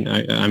 Well, I mean,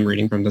 I'm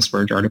reading from this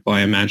Verge article.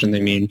 I imagine they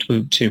mean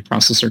two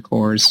processor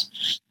cores,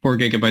 4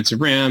 gigabytes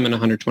of RAM, and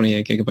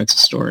 128 gigabytes of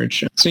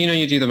storage. So,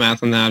 you do the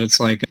math on that. It's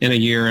like in a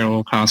year,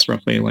 it'll cost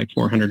roughly like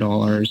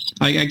 $400.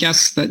 I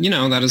guess that,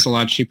 that is a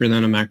lot cheaper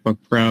than a MacBook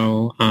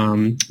Pro.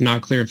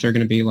 Not clear if there are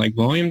going to be like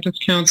volume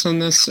discounts on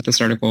this. This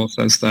article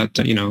says that,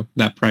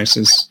 that price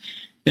is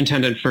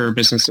intended for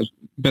businesses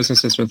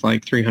with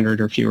like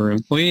 300 or fewer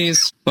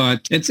employees,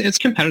 but it's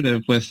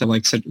competitive with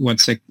like what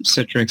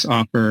Citrix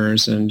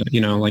offers and,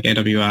 like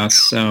AWS.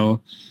 So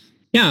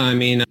yeah, I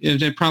mean,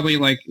 it probably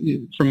like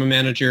from a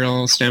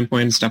managerial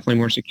standpoint, it's definitely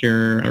more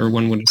secure, or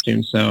one would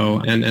assume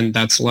so. And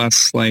that's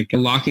less like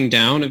locking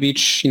down of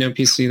each,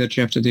 PC that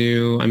you have to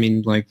do. I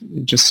mean, like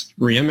just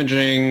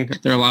re-imaging.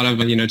 There are a lot of,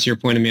 to your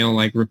point, Emil,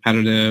 like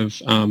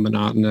repetitive,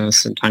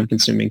 monotonous and time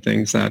consuming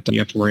things that you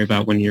have to worry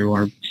about when you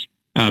are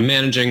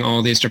managing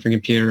all these different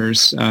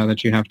computers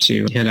that you have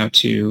to hand out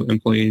to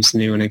employees,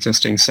 new and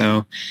existing.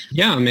 So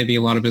yeah, maybe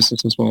a lot of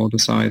businesses will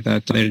decide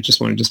that they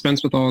just want to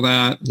dispense with all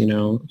that,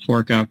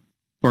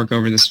 fork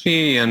over this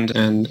fee and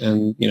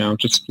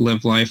just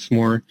live life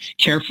more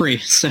carefree.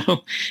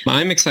 So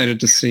I'm excited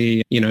to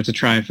see, to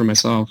try it for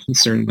myself.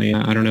 Certainly,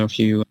 I don't know if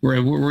you could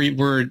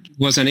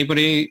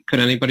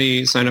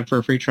anybody sign up for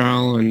a free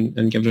trial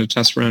and give it a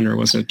test run, or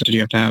did you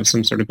have to have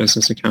some sort of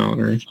business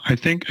account? Or I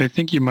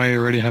think you might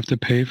already have to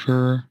pay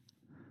for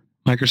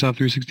Microsoft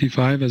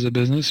 365 as a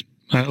business.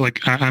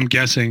 I'm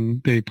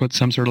guessing they put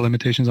some sort of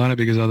limitations on it,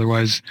 because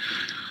otherwise,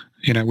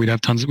 we'd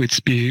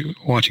be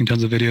watching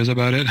tons of videos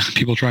about it,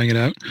 people trying it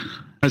out.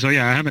 So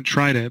yeah, I haven't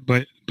tried it,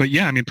 but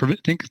yeah, I mean,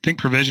 think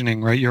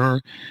provisioning, right?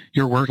 Your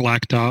work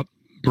laptop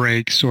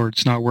breaks or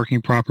it's not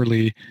working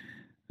properly.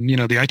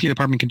 The IT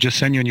department can just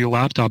send you a new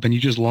laptop and you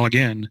just log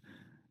in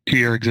to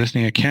your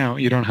existing account.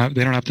 They don't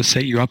have to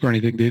set you up or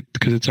anything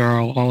because it's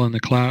all in the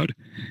cloud.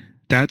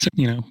 That's,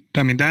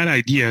 that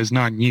idea is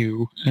not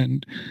new.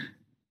 And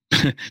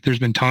there's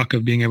been talk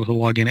of being able to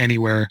log in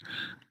anywhere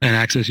and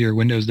access your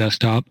Windows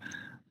desktop.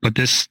 But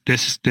this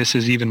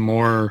is even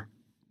more.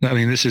 I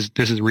mean, this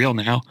is real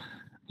now.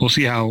 We'll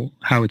see how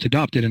it's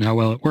adopted and how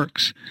well it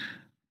works.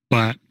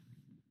 But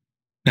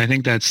I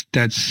think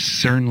that's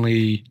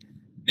certainly,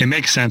 it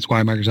makes sense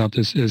why Microsoft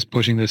is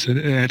pushing this.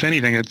 If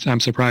anything,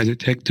 I'm surprised it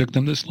took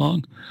them this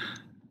long.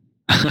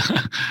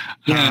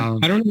 Yeah,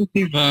 I don't know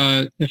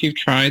if you've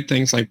tried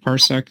things like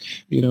Parsec,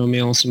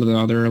 Emil, some of the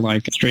other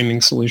like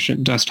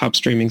desktop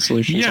streaming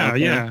solutions.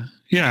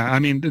 Yeah. I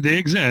mean, they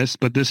exist,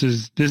 but this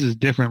is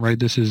different, right?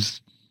 This is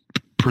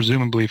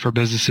presumably for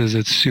businesses.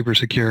 It's super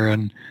secure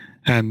and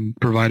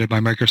provided by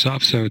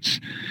Microsoft, so it's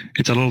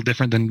a little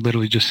different than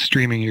literally just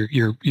streaming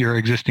your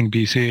existing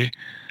PC.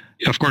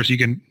 Of course, you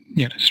can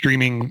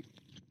streaming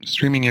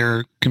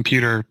your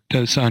computer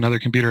to another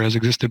computer has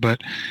existed,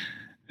 but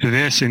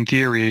this, in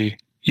theory,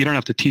 you don't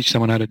have to teach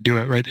someone how to do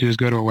it, right? They just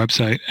go to a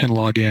website and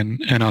log in,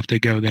 and off they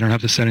go. They don't have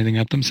to set anything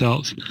up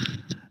themselves.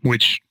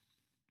 Which,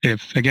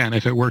 if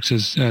it works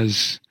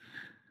as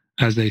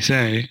they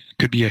say,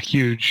 could be a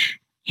huge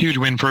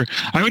win for,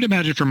 I would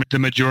imagine, for the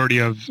majority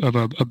of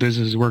a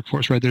business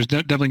workforce, right? There's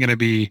definitely going to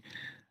be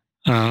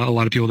a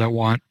lot of people that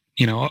want,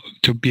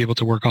 to be able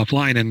to work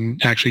offline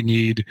and actually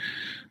need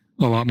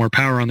a lot more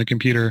power on the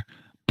computer.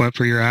 But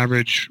for your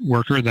average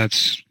worker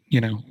that's,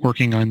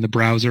 working on the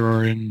browser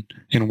or in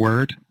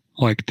Word,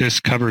 like this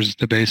covers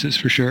the basis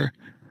for sure.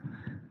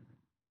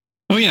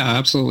 Oh yeah,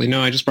 absolutely. No,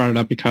 I just brought it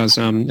up because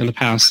in the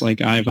past, like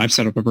I've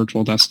set up a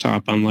virtual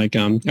desktop on like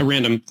a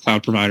random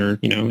cloud provider,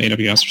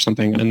 AWS or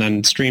something, and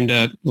then streamed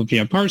it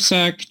via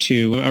Parsec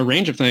to a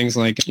range of things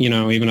like,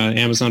 even an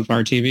Amazon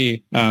Fire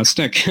TV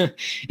stick,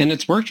 and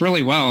it's worked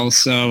really well.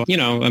 So,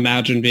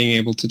 imagine being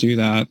able to do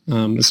that,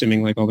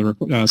 assuming like all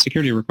the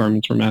security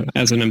requirements were met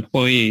as an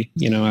employee,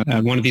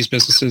 at one of these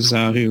businesses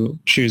who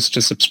choose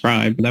to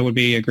subscribe. That would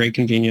be a great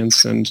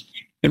convenience, and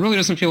it really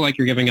doesn't feel like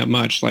you're giving up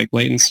much. Like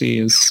latency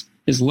is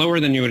is lower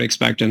than you would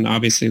expect. And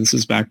obviously this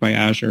is backed by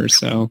Azure.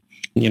 So,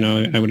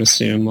 I would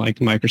assume like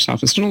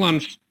Microsoft has done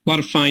a lot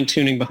of fine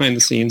tuning behind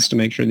the scenes to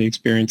make sure the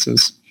experience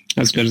is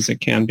as good as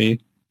it can be.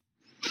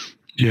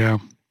 Yeah.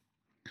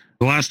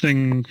 The last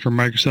thing from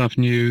Microsoft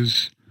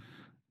news,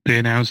 they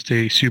announced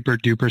a super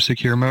duper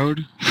secure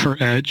mode for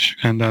Edge,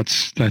 and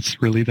that's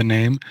really the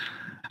name.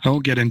 I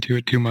won't get into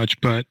it too much,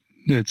 but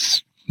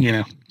it's,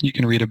 you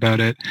can read about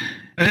it.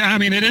 I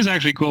mean, it is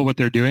actually cool what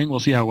they're doing. We'll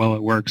see how well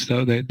it works,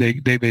 though. They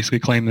basically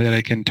claim that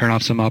it can turn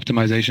off some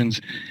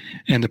optimizations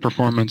and the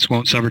performance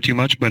won't suffer too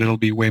much, but it'll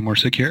be way more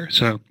secure.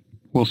 So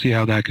we'll see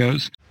how that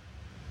goes.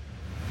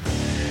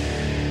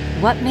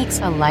 What makes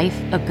a life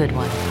a good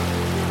one?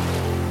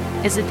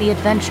 Is it the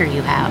adventure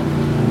you have?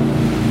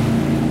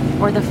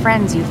 Or the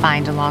friends you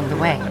find along the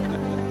way?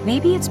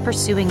 Maybe it's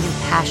pursuing your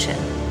passion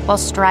while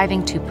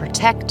striving to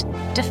protect,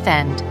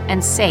 defend,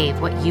 and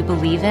save what you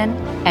believe in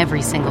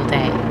every single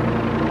day.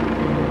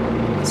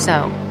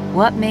 So,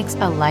 what makes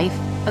a life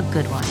a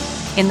good one?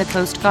 In the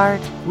Coast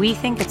Guard, we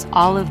think it's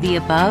all of the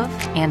above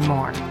and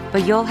more,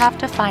 but you'll have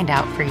to find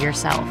out for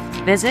yourself.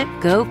 Visit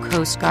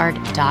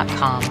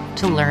gocoastguard.com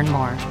to learn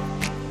more.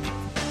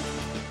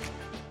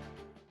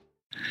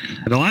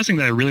 The last thing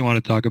that I really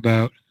want to talk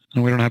about,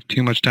 and we don't have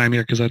too much time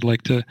here because I'd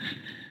like to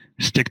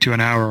stick to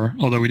an hour,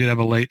 although we did have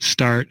a late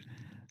start.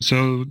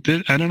 So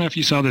I don't know if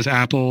you saw this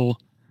Apple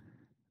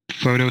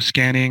photo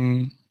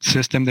scanning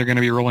system they're going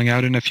to be rolling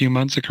out in a few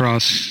months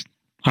across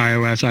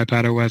iOS,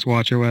 iPadOS,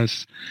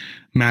 watchOS,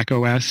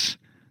 macOS.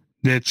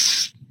 I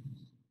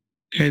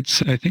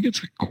think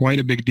it's quite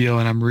a big deal,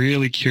 and I'm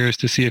really curious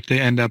to see if they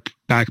end up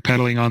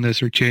backpedaling on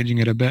this or changing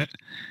it a bit.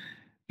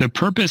 The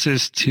purpose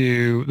is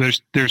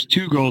there's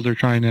two goals they're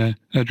trying to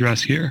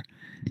address here.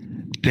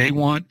 They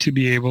want to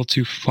be able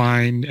to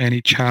find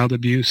any child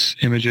abuse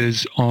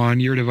images on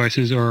your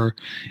devices or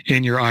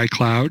in your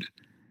iCloud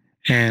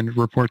and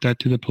report that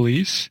to the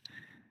police.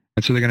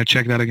 And so they're going to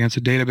check that against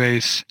a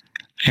database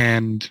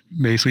and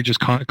basically just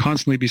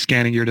constantly be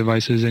scanning your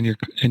devices and your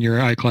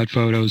iCloud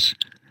photos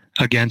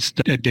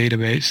against a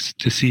database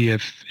to see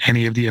if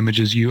any of the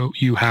images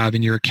you have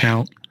in your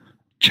account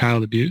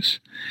child abuse.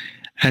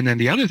 And then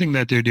the other thing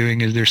that they're doing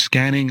is they're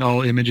scanning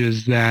all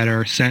images that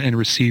are sent and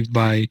received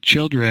by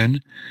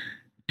children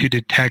to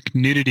detect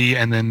nudity.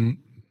 And then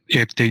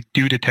if they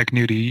do detect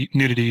nudity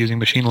using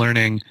machine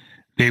learning,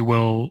 they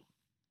will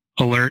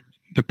alert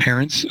the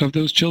parents of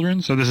those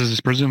children. So this is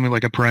presumably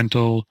like a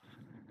parental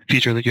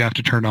feature that you have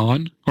to turn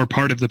on, or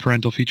part of the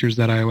parental features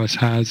that iOS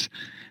has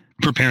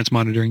for parents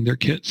monitoring their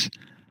kids.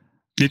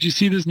 Did you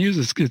see this news?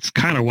 It's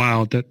kind of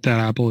wild that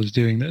Apple is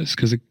doing this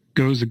because it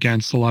goes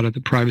against a lot of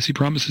the privacy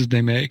promises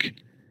they make.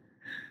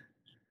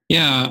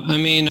 Yeah, I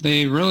mean,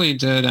 they really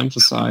did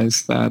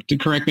emphasize that.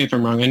 Correct me if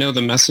I'm wrong. I know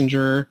the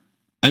messages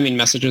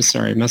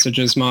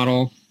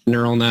model,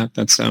 neural net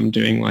that's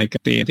doing like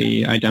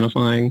the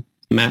identifying,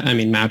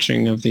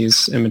 matching of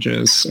these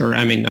images, or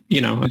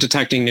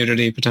detecting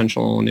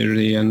potential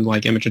nudity and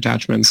like image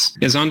attachments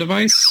is on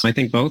device. I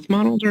think both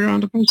models are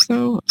on device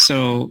though.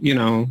 So,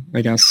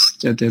 I guess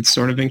it's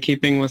sort of in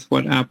keeping with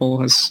what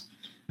Apple has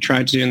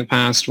tried to do in the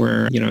past,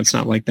 where it's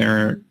not like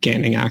they're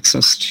gaining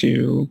access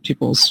to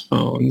people's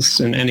phones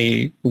in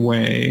any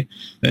way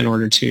in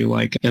order to,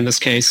 like in this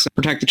case,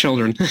 protect the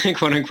children,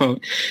 quote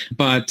unquote.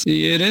 But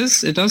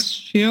it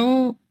does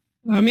feel,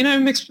 I have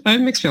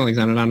mixed feelings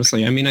on it,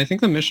 honestly. I think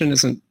the mission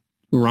isn't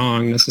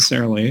wrong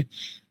necessarily,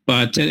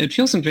 but it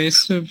feels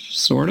invasive,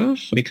 sort of,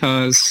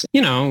 because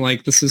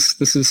this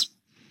is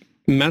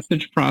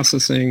message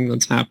processing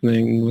that's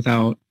happening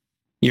without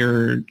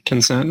your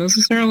consent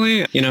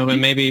necessarily,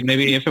 and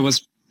maybe if it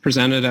was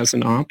presented as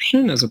an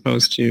option as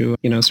opposed to,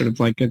 sort of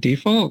like a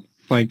default,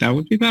 like that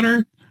would be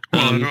better.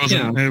 Well,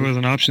 if it was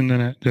an option,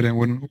 then it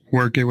wouldn't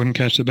work. It wouldn't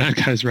catch the bad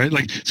guys, right?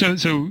 Like, so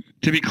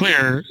to be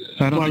clear,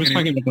 I was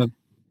talking about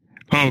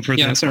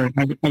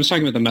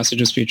the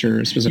messages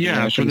feature specifically.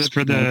 Yeah,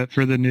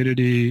 for the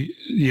nudity.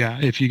 Yeah,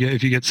 if you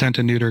get sent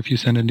a nude, or if you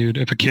send a nude,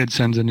 if a kid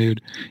sends a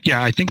nude,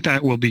 yeah, I think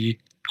that will be.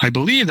 I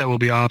believe that will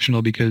be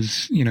optional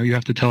because you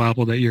have to tell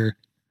Apple that you're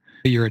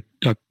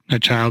a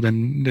child,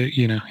 and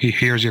he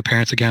hears your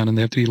parents' account, and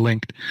they have to be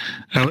linked.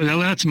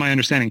 That's my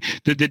understanding.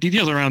 The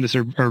details around this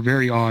are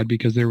very odd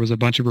because there was a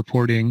bunch of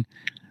reporting,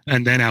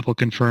 and then Apple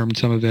confirmed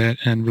some of it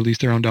and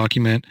released their own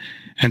document.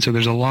 And so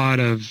there's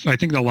I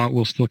think a lot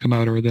will still come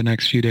out over the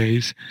next few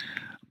days.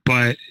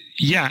 But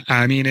yeah,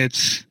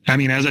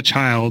 as a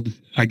child,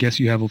 I guess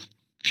you have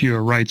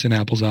fewer rights in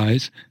Apple's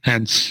eyes,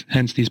 hence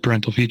these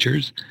parental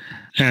features.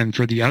 And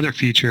for the other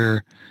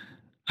feature,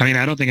 I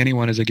don't think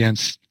anyone is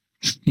against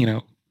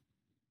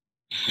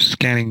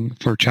scanning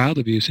for child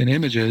abuse in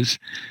images,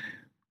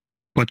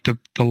 but the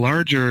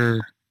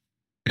larger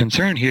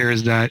concern here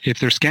is that if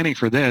they're scanning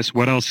for this,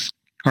 what else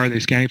are they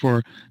scanning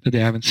for that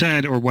they haven't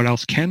said, or what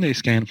else can they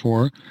scan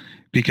for?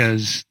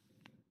 Because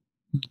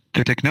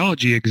the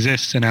technology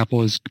exists and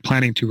Apple is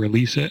planning to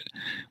release it,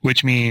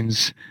 which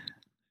means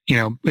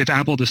if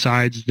Apple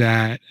decides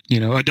that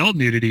adult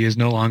nudity is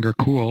no longer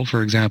cool,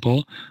 for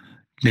example,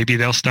 maybe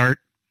they'll start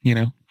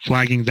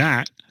flagging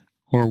that,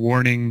 or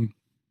warning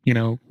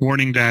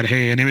warning that,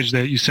 hey, an image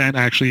that you sent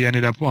actually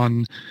ended up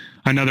on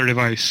another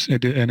device,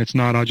 and it's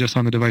not just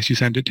on the device you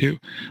sent it to.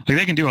 Like,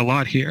 they can do a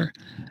lot here.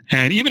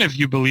 And even if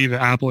you believe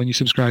Apple and you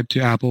subscribe to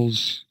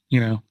Apple's,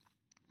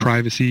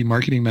 privacy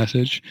marketing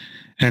message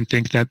and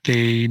think that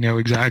they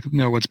know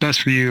what's best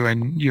for you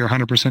and you're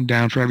 100%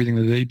 down for everything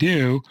that they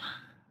do,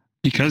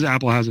 because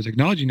Apple has the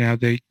technology now,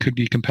 they could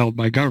be compelled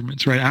by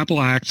governments, right?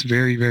 Apple acts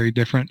very, very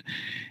different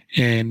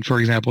in, for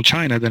example,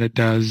 China than it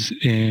does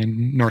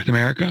in North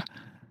America.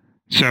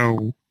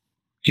 So,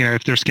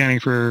 if they're scanning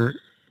for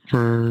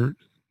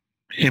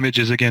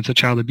images against a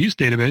child abuse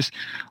database,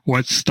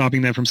 what's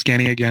stopping them from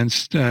scanning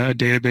against a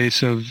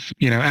database of,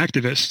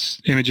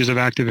 activists, images of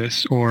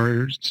activists,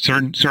 or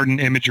certain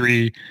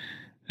imagery,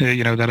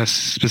 that a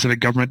specific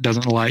government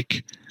doesn't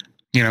like?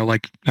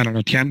 Like, I don't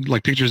know,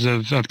 like pictures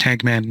of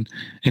tank men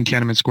in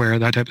Tiananmen Square,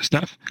 that type of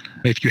stuff.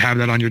 If you have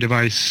that on your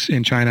device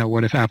in China,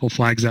 what if Apple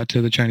flags that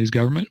to the Chinese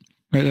government?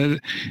 Right?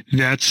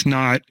 That's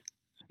no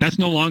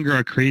longer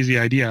a crazy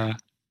idea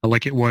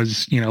like it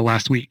was,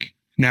 last week.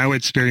 Now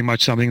it's very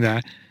much something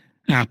that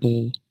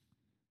Apple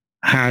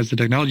has the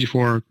technology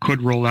for,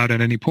 could roll out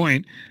at any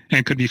point,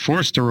 and could be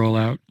forced to roll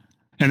out.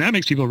 And that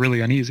makes people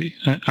really uneasy,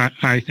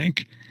 I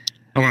think.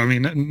 Well, I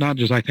mean, not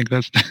just I think,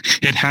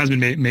 it has been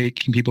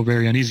making people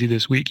very uneasy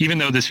this week, even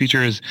though this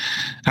feature, as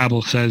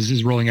Apple says,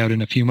 is rolling out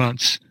in a few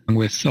months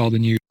with all the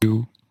new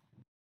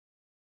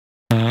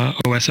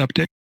OS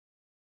updates.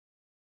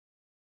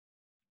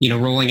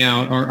 Rolling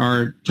out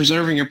are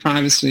preserving your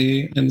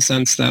privacy in the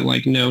sense that,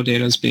 like, no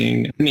data is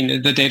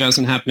the data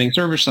isn't happening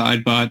server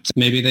side, but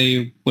maybe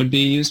they would be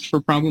used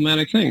for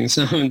problematic things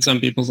in some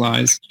people's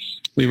eyes.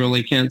 We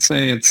really can't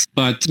say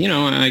but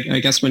I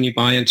guess when you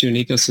buy into an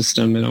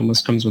ecosystem, it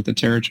almost comes with the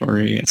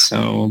territory.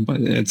 So, but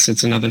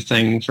it's another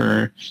thing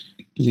for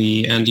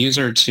the end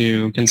user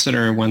to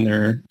consider when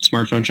they're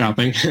smartphone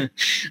shopping.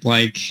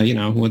 Like,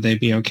 would they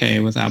be okay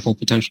with Apple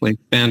potentially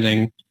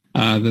expanding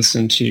this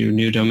into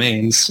new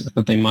domains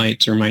that they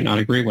might or might not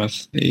agree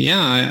with?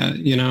 Yeah,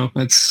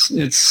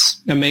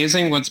 it's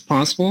amazing what's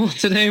possible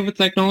today with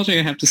technology.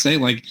 I have to say,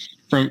 like,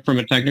 from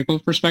a technical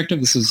perspective,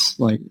 this is,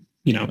 like,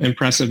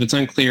 impressive. It's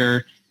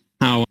unclear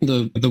how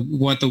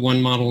what the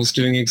one model is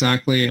doing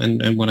exactly,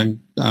 and what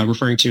I'm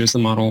referring to is the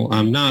model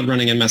not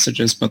running in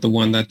messages, but the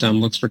one that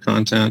looks for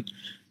content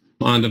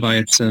on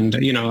device. And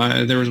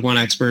there was one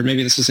expert,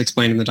 maybe this is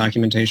explained in the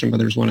documentation, but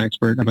there's one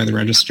expert by the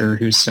Register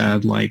who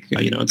said, like,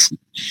 it's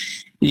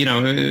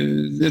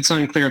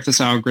unclear if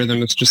this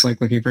algorithm is just like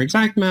looking for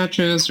exact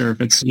matches, or if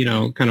it's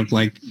kind of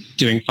like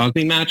doing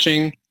fuzzy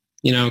matching.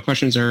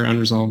 Questions are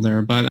unresolved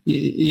there, but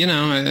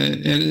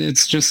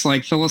it's just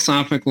like,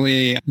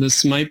 philosophically,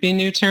 this might be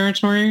new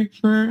territory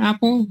for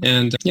Apple,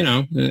 and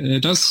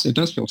it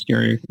does feel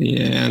scary,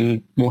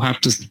 and we'll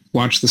have to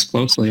watch this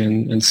closely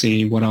and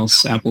see what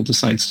else Apple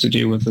decides to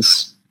do with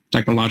this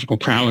technological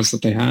prowess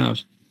that they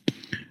have.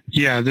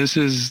 Yeah, this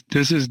is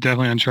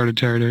definitely uncharted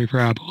territory for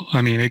Apple.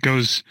 I mean,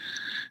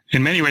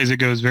 in many ways, it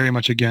goes very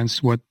much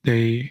against what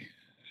they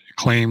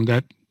claim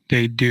that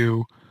they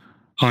do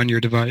on your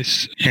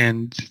device.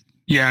 And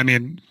yeah, I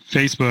mean,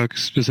 Facebook,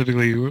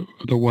 specifically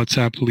the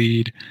WhatsApp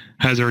lead,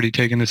 has already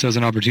taken this as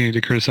an opportunity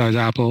to criticize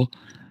Apple.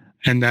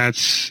 And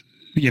that's,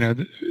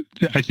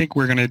 I think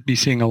we're going to be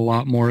seeing a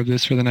lot more of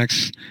this for the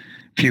next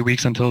few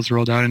weeks until it's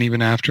rolled out, and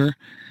even after.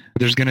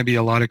 There's going to be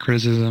a lot of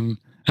criticism.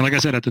 And like I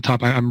said at the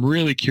top, I'm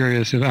really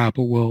curious if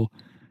Apple will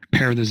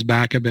pare this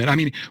back a bit. I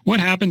mean, what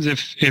happens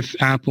if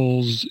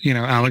Apple's,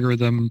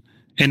 algorithm,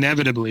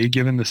 inevitably,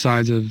 given the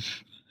size of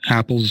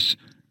Apple's,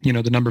 the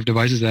number of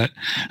devices that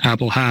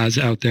Apple has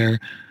out there,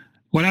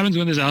 what happens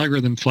when this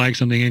algorithm flags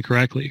something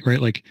incorrectly, right?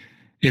 Like,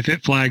 if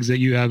it flags that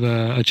you have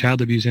a child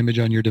abuse image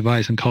on your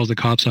device and calls the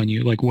cops on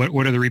you, like,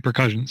 what are the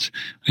repercussions?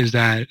 Does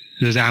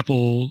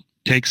Apple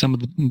take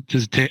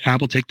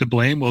Apple take the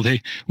blame? Will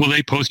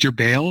they post your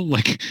bail,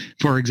 like,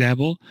 for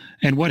example?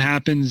 And what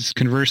happens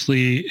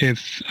conversely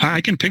if I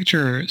can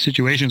picture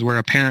situations where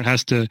a parent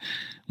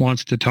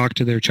wants to talk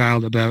to their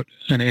child about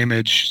an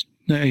image,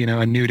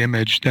 a nude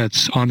image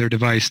that's on their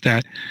device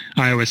that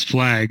iOS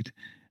flagged,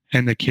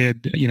 and the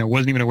kid,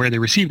 wasn't even aware they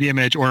received the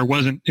image, or it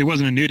wasn't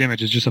a nude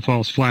image, it's just a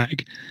false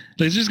flag.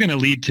 This is going to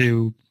lead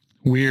to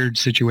weird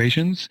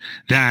situations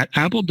that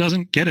Apple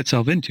doesn't get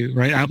itself into,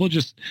 right? Apple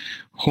just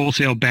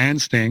wholesale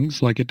bans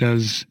things like it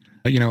does,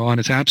 on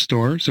its app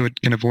store, so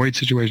it can avoid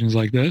situations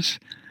like this.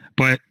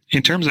 But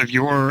in terms of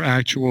your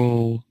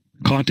actual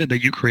content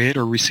that you create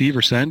or receive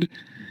or send,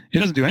 it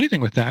doesn't do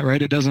anything with that,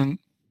 right? It doesn't,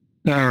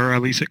 or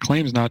at least it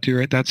claims not to,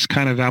 right? That's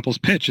kind of Apple's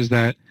pitch, is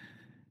that,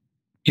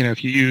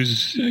 if you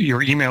use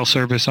your email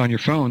service on your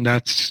phone,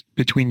 that's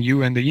between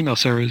you and the email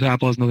service.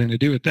 Apple has nothing to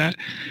do with that.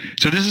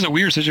 So this is a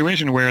weird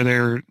situation where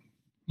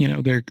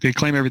they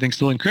claim everything's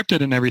still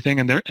encrypted and everything,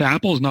 and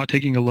Apple is not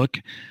taking a look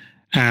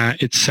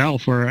at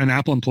itself, or an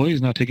Apple employee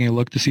is not taking a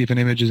look to see if an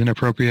image is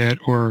inappropriate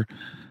or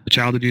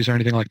child abuse or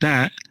anything like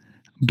that.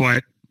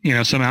 But,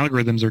 some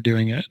algorithms are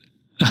doing it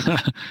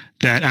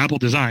that Apple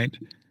designed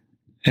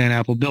and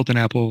Apple built and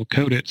Apple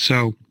coded.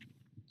 So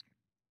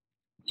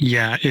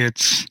yeah,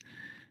 it's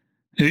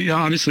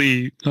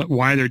Obviously,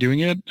 why they're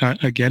doing it,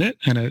 I get it,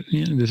 and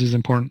this is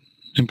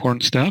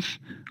important stuff,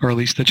 or at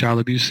least the child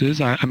abuse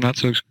is. I'm not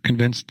so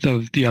convinced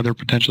of the other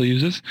potential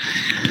uses,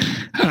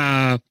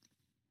 but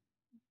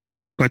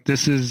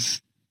this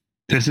is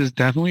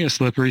definitely a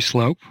slippery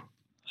slope.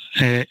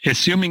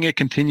 Assuming it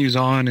continues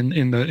on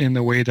in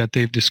the way that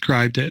they've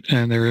described it,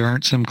 and there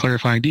aren't some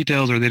clarifying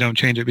details, or they don't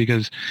change it,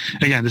 because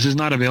again, this is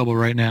not available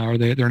right now, or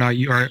they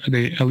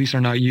at least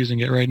are not using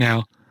it right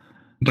now,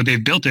 but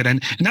they've built it,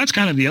 and that's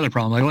kind of the other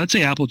problem. Like, let's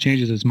say Apple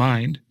changes its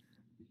mind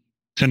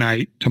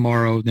tonight,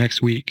 tomorrow,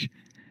 next week.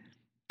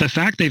 The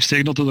fact they've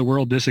signaled to the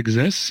world this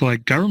exists,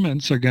 like,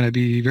 governments are going to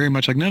be very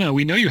much like, no,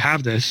 we know you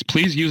have this.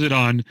 Please use it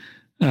on,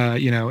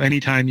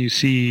 anytime you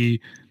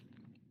see.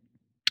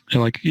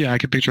 Like, I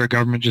could picture a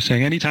government just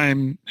saying,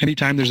 anytime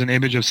there's an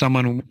image of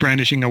someone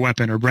brandishing a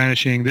weapon or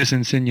brandishing this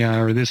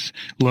insignia or this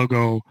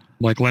logo,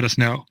 like, let us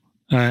know.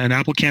 And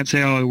Apple can't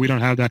say, oh, we don't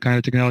have that kind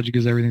of technology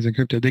because everything's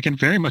encrypted. They can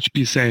very much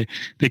they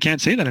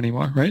can't say that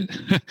anymore, right?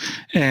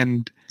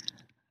 And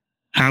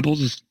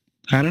Apple's,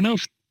 I don't know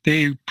if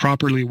they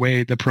properly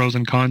weighed the pros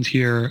and cons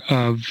here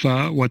of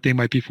what they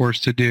might be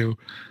forced to do,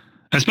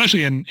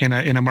 especially in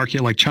a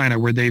market like China,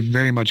 where they've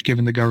very much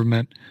given the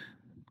government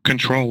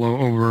control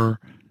over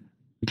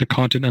the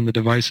content and the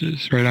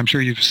devices, right? I'm sure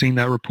you've seen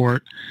that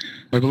report.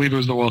 I believe it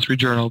was the Wall Street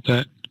Journal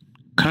that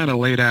kind of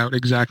laid out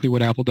exactly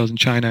what Apple does in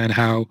China and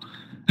how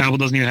Apple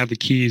doesn't even have the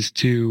keys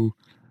to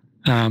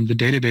the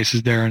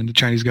databases there, and the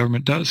Chinese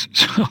government does.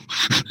 So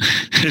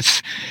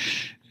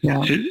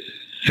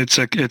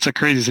it's a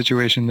crazy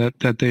situation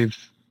that they've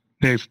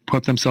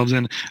put themselves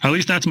in. At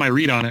least that's my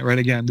read on it, right?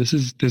 Again, this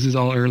is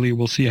all early.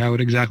 We'll see how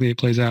it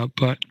plays out.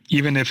 But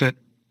even if it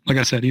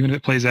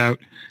plays out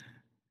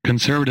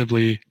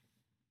conservatively,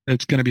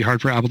 it's going to be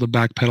hard for Apple to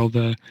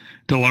backpedal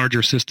the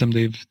larger system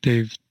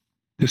they've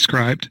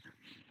described.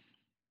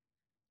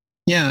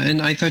 Yeah,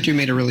 and I thought you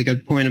made a really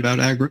good point about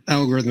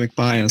algorithmic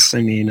bias.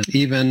 I mean,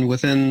 even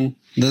within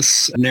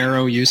this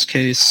narrow use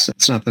case,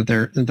 it's not that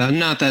they're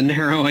not that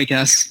narrow, I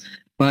guess.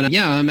 But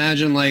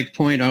imagine like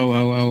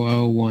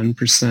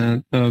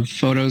 0.00001% of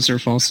photos are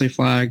falsely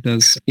flagged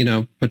as,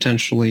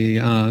 potentially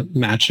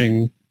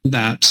matching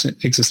that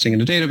existing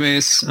in a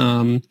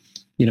database.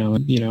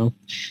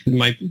 It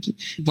might,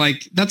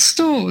 like, that's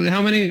still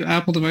how many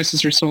Apple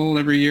devices are sold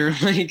every year.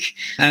 Like,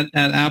 at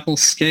Apple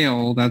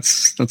scale,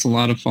 that's a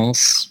lot of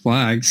false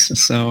flags.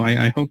 So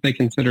I hope they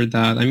considered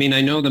that. I mean,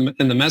 I know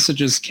in the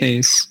messages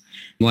case,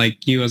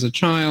 like, you as a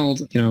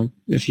child,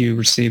 if you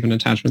receive an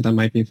attachment that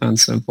might be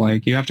offensive,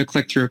 like, you have to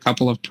click through a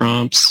couple of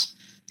prompts.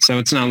 So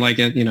it's not like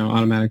it,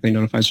 automatically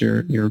notifies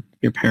your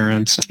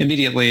parents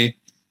immediately.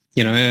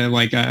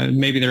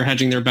 Maybe they're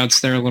hedging their bets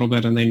there a little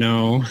bit, and they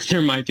know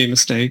there might be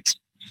mistakes.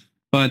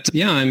 But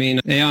I mean,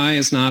 AI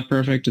is not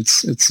perfect.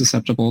 It's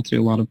susceptible to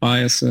a lot of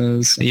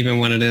biases. Even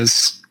when it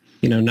is,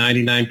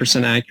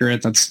 99%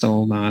 accurate, that's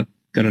still not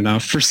good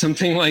enough for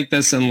something like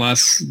this,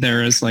 unless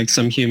there is like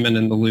some human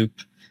in the loop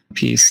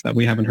piece that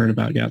we haven't heard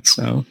about yet.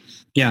 So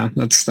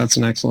that's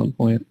an excellent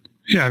point.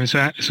 Yeah, I mean,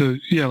 so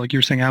like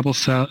you're saying, Apple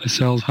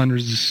sells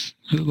hundreds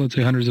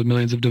of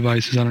millions of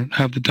devices. I don't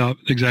have the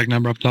exact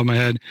number off the top of my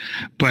head,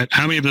 but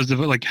how many of those,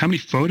 like, how many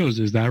photos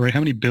is that, right? How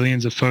many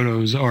billions of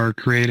photos are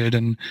created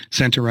and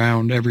sent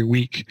around every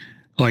week?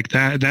 Like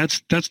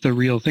that's the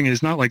real thing.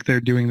 It's not like they're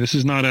doing, this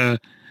is not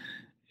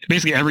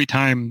basically every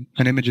time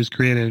an image is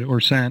created or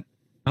sent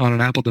on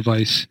an Apple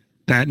device,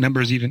 that number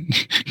is even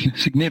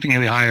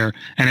significantly higher.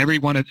 And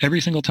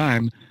every single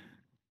time,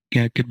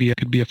 it could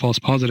be a false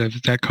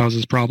positive that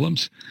causes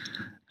problems.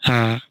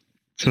 So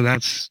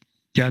that's,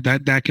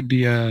 that could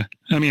be I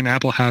mean,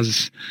 Apple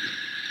has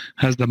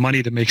the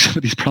money to make some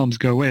of these problems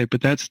go away,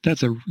 but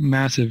that's a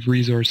massive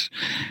resource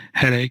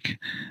headache.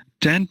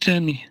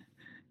 Denton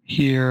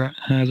here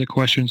has a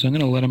question, so I'm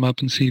going to let him up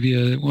and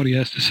see what he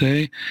has to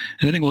say.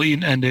 And I think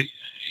we'll end it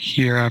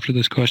here after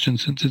this question,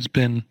 since it's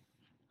been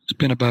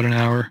about an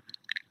hour.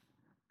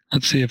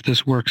 Let's see if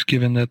this works,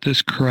 given that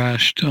this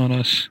crashed on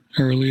us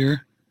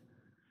earlier.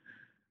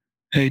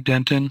 Hey,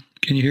 Denton,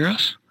 can you hear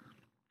us?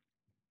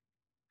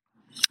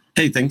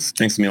 Hey, thanks,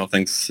 Emil.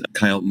 Thanks,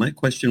 Kyle. My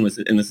question was,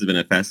 and this has been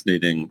a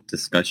fascinating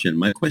discussion,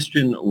 my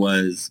question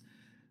was,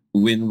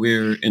 when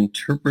we're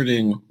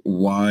interpreting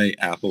why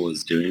Apple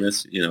is doing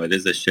this, it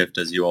is a shift,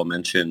 as you all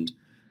mentioned.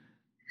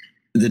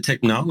 The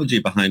technology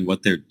behind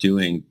what they're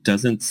doing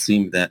doesn't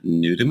seem that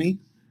new to me.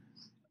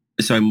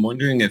 So I'm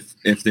wondering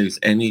if there's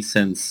any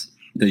sense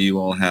that you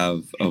all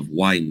have of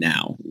why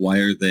now? Why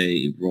are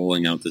they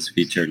rolling out this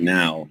feature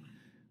now,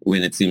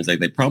 when it seems like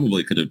they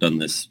probably could have done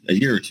this a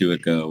year or two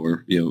ago,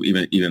 or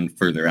even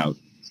further out?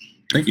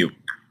 Thank you.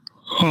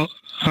 Well,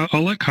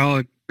 I'll let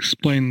Kyle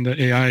explain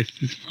the AI. I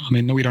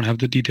mean, no, we don't have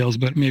the details,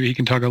 but maybe he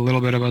can talk a little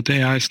bit about the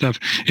AI stuff.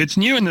 It's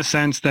new in the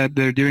sense that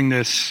they're doing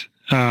this,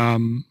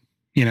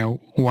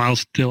 while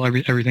still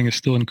everything is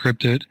still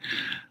encrypted.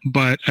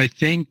 But I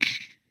think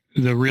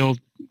the real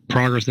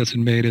progress that's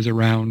been made is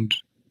around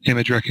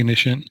image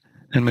recognition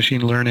and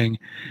machine learning.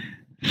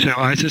 So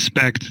I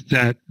suspect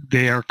that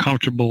they are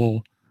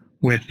comfortable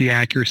with the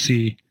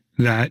accuracy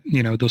that,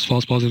 those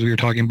false positives we were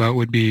talking about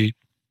would be,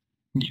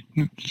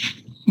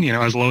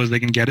 as low as they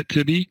can get it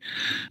to be,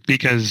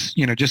 because,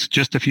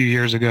 just a few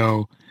years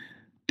ago,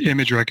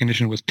 image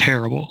recognition was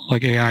terrible.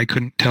 Like AI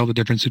couldn't tell the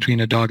difference between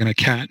a dog and a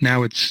cat.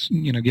 Now it's,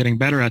 getting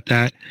better at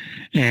that.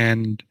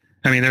 And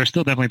I mean, there are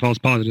still definitely false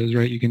positives,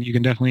 right? You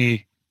can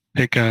definitely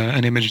pick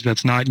an image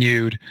that's not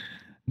nude.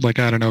 Like,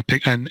 I don't know,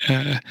 pick and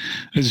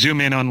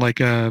zoom in on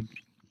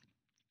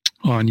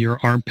on your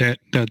armpit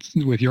that's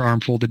with your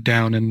arm folded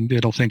down, and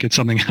it'll think it's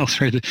something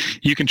else, right?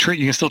 You can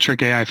still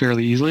trick AI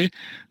fairly easily,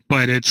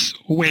 but it's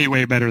way,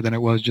 way better than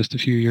it was just a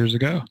few years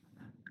ago.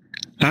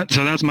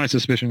 So that's my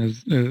suspicion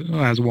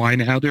as why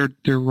now they're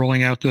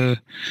rolling out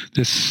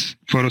this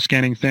photo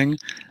scanning thing.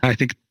 I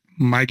think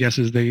my guess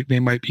is they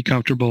might be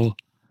comfortable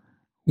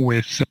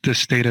with the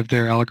state of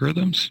their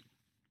algorithms.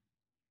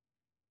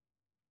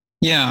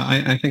 Yeah,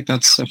 I think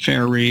that's a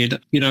fair read.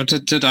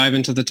 To dive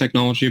into the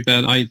technology a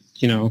bit, I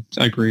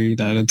agree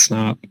that it's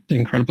not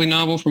incredibly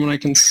novel from what I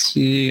can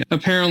see.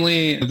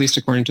 Apparently, at least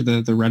according to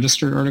the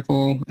Register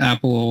article,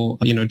 Apple,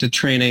 did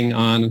training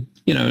on,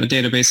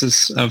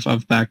 databases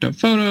of backed up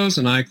photos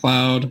and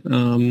iCloud.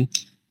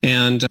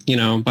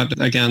 But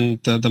again,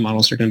 the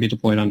models are going to be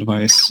deployed on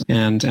device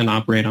and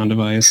operate on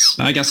device.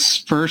 I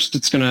guess first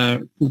it's going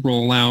to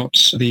roll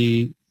out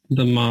the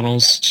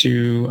models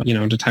to,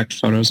 detect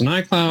photos in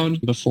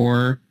iCloud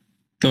before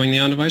going the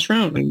on-device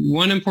route.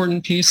 One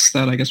important piece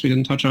that I guess we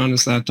didn't touch on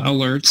is that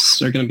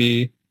alerts are going to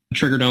be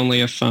triggered only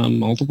if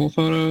multiple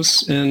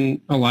photos in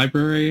a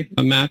library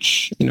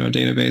match, a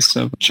database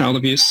of child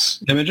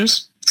abuse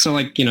images. So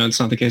it's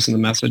not the case in the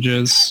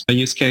messages. A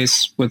use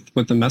case with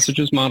the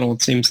messages model,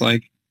 it seems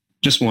like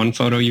just one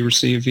photo you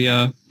receive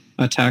via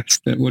a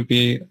text that would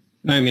be,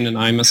 an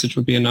iMessage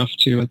would be enough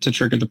to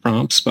trigger the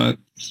prompts. But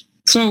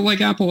so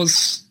Apple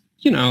is,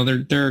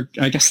 they're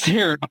I guess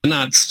they're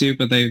not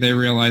stupid. They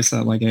realize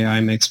that AI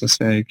makes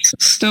mistakes.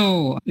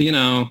 Still,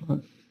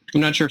 I'm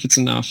not sure if it's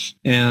enough.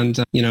 And,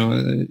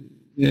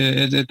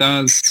 it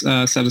does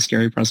set a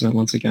scary precedent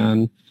once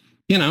again.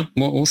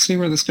 We'll see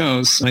where this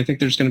goes. I think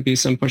there's going to be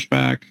some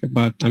pushback,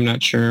 but I'm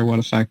not sure what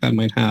effect that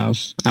might have.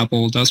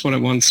 Apple does what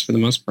it wants for the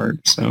most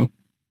part. So.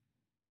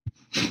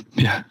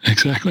 Yeah,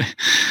 exactly.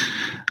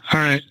 All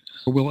right.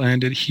 We'll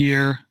end it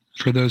here.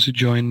 For those who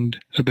joined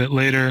a bit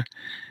later,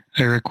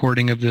 a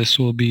recording of this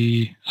will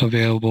be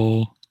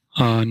available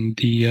on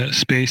the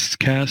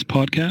Spacecast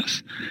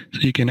podcast. So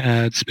you can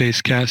add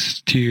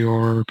Spacecast to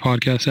your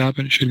podcast app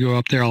and it should go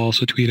up there. I'll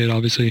also tweet it,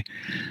 obviously,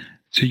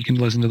 so you can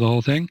listen to the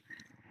whole thing.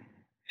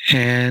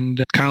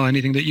 And Kyle,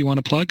 anything that you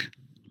want to plug?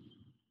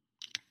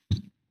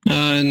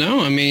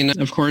 No,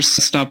 of course,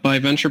 stop by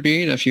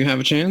VentureBeat if you have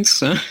a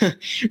chance.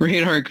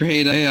 Read our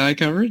great AI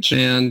coverage.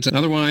 And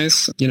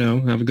otherwise,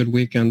 have a good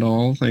weekend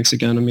all. Thanks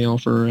again, Emil,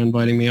 for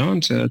inviting me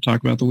on to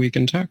talk about the week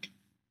in tech.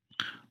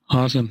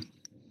 Awesome.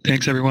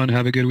 Thanks, everyone.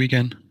 Have a good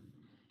weekend.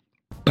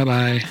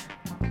 Bye-bye.